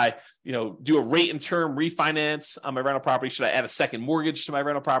 Should I, do a rate and term refinance on my rental property? Should I add a second mortgage to my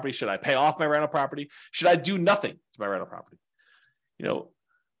rental property? Should I pay off my rental property? Should I do nothing to my rental property?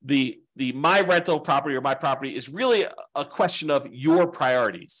 The my rental property or my property is really a question of your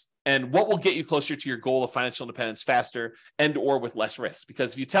priorities and what will get you closer to your goal of financial independence faster and or with less risk.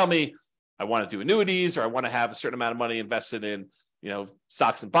 Because if you tell me I want to do annuities or I want to have a certain amount of money invested in,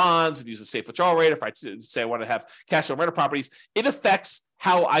 stocks and bonds and use a safe withdrawal rate, if I say I want to have cash on rental properties, it affects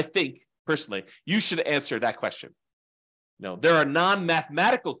how I think personally you should answer that question. There are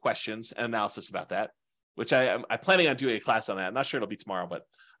non-mathematical questions and analysis about that, which I'm planning on doing a class on that. I'm not sure it'll be tomorrow, but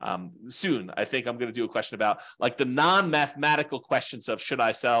soon. I think I'm going to do a question about like the non-mathematical questions of should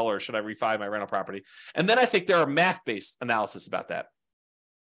I sell or should I refi my rental property? And then I think there are math-based analysis about that.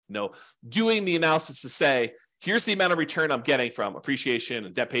 Doing the analysis to say, here's the amount of return I'm getting from appreciation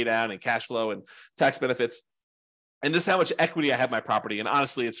and debt pay down and cash flow and tax benefits. And this is how much equity I have in my property. And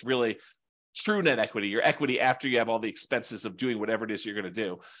honestly, it's really true net equity, your equity after you have all the expenses of doing whatever it is you're going to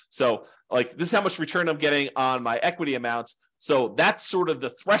do. So like this is how much return I'm getting on my equity amounts. So that's sort of the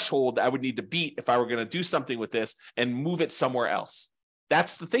threshold I would need to beat if I were going to do something with this and move it somewhere else.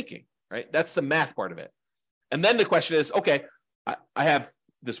 That's the thinking, right? That's the math part of it. And then the question is, okay, I have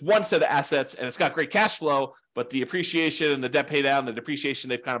this one set of assets and it's got great cash flow, but the appreciation and the debt pay down, the depreciation,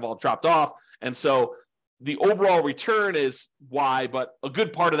 they've kind of all dropped off. And so the overall return is Y, but a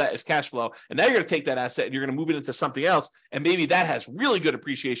good part of that is cash flow. And now you're going to take that asset and you're going to move it into something else. And maybe that has really good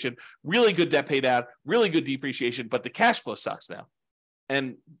appreciation, really good debt pay down, really good depreciation, but the cash flow sucks now.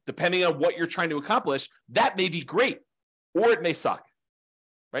 And depending on what you're trying to accomplish, that may be great or it may suck,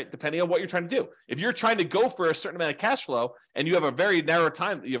 right? Depending on what you're trying to do. If you're trying to go for a certain amount of cash flow and you have a very narrow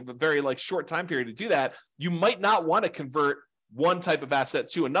time, you have a very short time period to do that, you might not want to convert one type of asset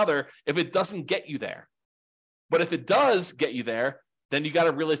to another if it doesn't get you there. But if it does get you there, then you got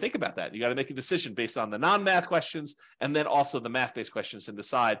to really think about that. You got to make a decision based on the non-math questions and then also the math-based questions and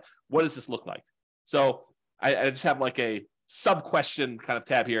decide, what does this look like? So I just have like a sub-question kind of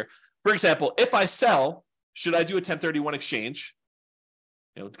tab here. For example, if I sell, should I do a 1031 exchange?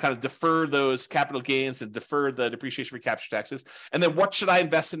 Kind of defer those capital gains and defer the depreciation recapture taxes. And then what should I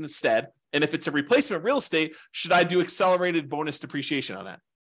invest in instead? And if it's a replacement real estate, should I do accelerated bonus depreciation on that?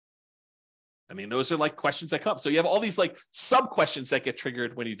 I mean, those are like questions that come up. So you have all these like sub questions that get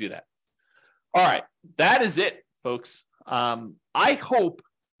triggered when you do that. All right, that is it, folks. I hope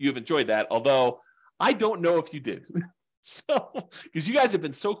you've enjoyed that, although I don't know if you did. So, because you guys have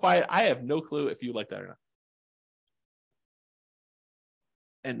been so quiet, I have no clue if you like that or not.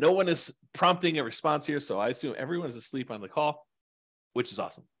 And no one is prompting a response here, so I assume everyone is asleep on the call, which is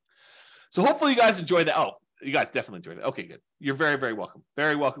awesome. So hopefully you guys enjoyed that. Oh, you guys definitely enjoyed it. Okay, good. You're very, very welcome.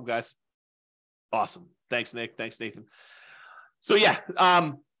 Very welcome, guys. Awesome. Thanks, Nick. Thanks, Nathan. So yeah,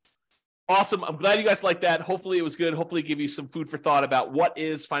 awesome. I'm glad you guys liked that. Hopefully it was good. Hopefully give you some food for thought about what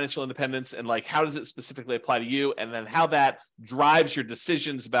is financial independence and like how does it specifically apply to you, and then how that drives your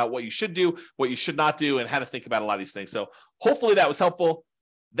decisions about what you should do, what you should not do, and how to think about a lot of these things. So hopefully that was helpful.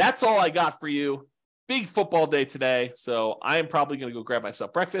 That's all I got for you. Big football day today. So I am probably going to go grab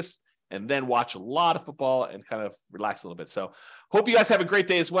myself breakfast and then watch a lot of football and kind of relax a little bit. So hope you guys have a great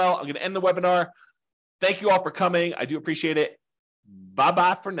day as well. I'm going to end the webinar. Thank you all for coming. I do appreciate it.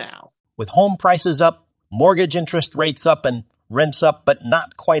 Bye-bye for now. With home prices up, mortgage interest rates up, and rents up, but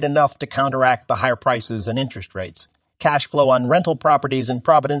not quite enough to counteract the higher prices and interest rates, cash flow on rental properties in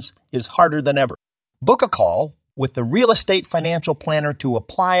Providence is harder than ever. Book a call with the Real Estate Financial Planner to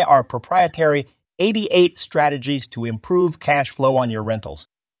apply our proprietary 88 strategies to improve cash flow on your rentals.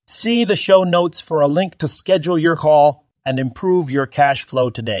 See the show notes for a link to schedule your call and improve your cash flow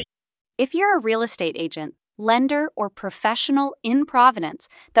today. If you're a real estate agent, lender, or professional in Providence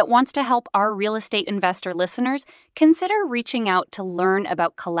that wants to help our real estate investor listeners, consider reaching out to learn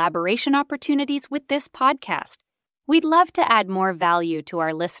about collaboration opportunities with this podcast. We'd love to add more value to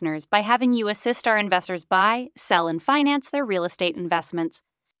our listeners by having you assist our investors buy, sell, and finance their real estate investments.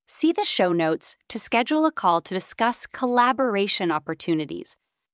 See the show notes to schedule a call to discuss collaboration opportunities.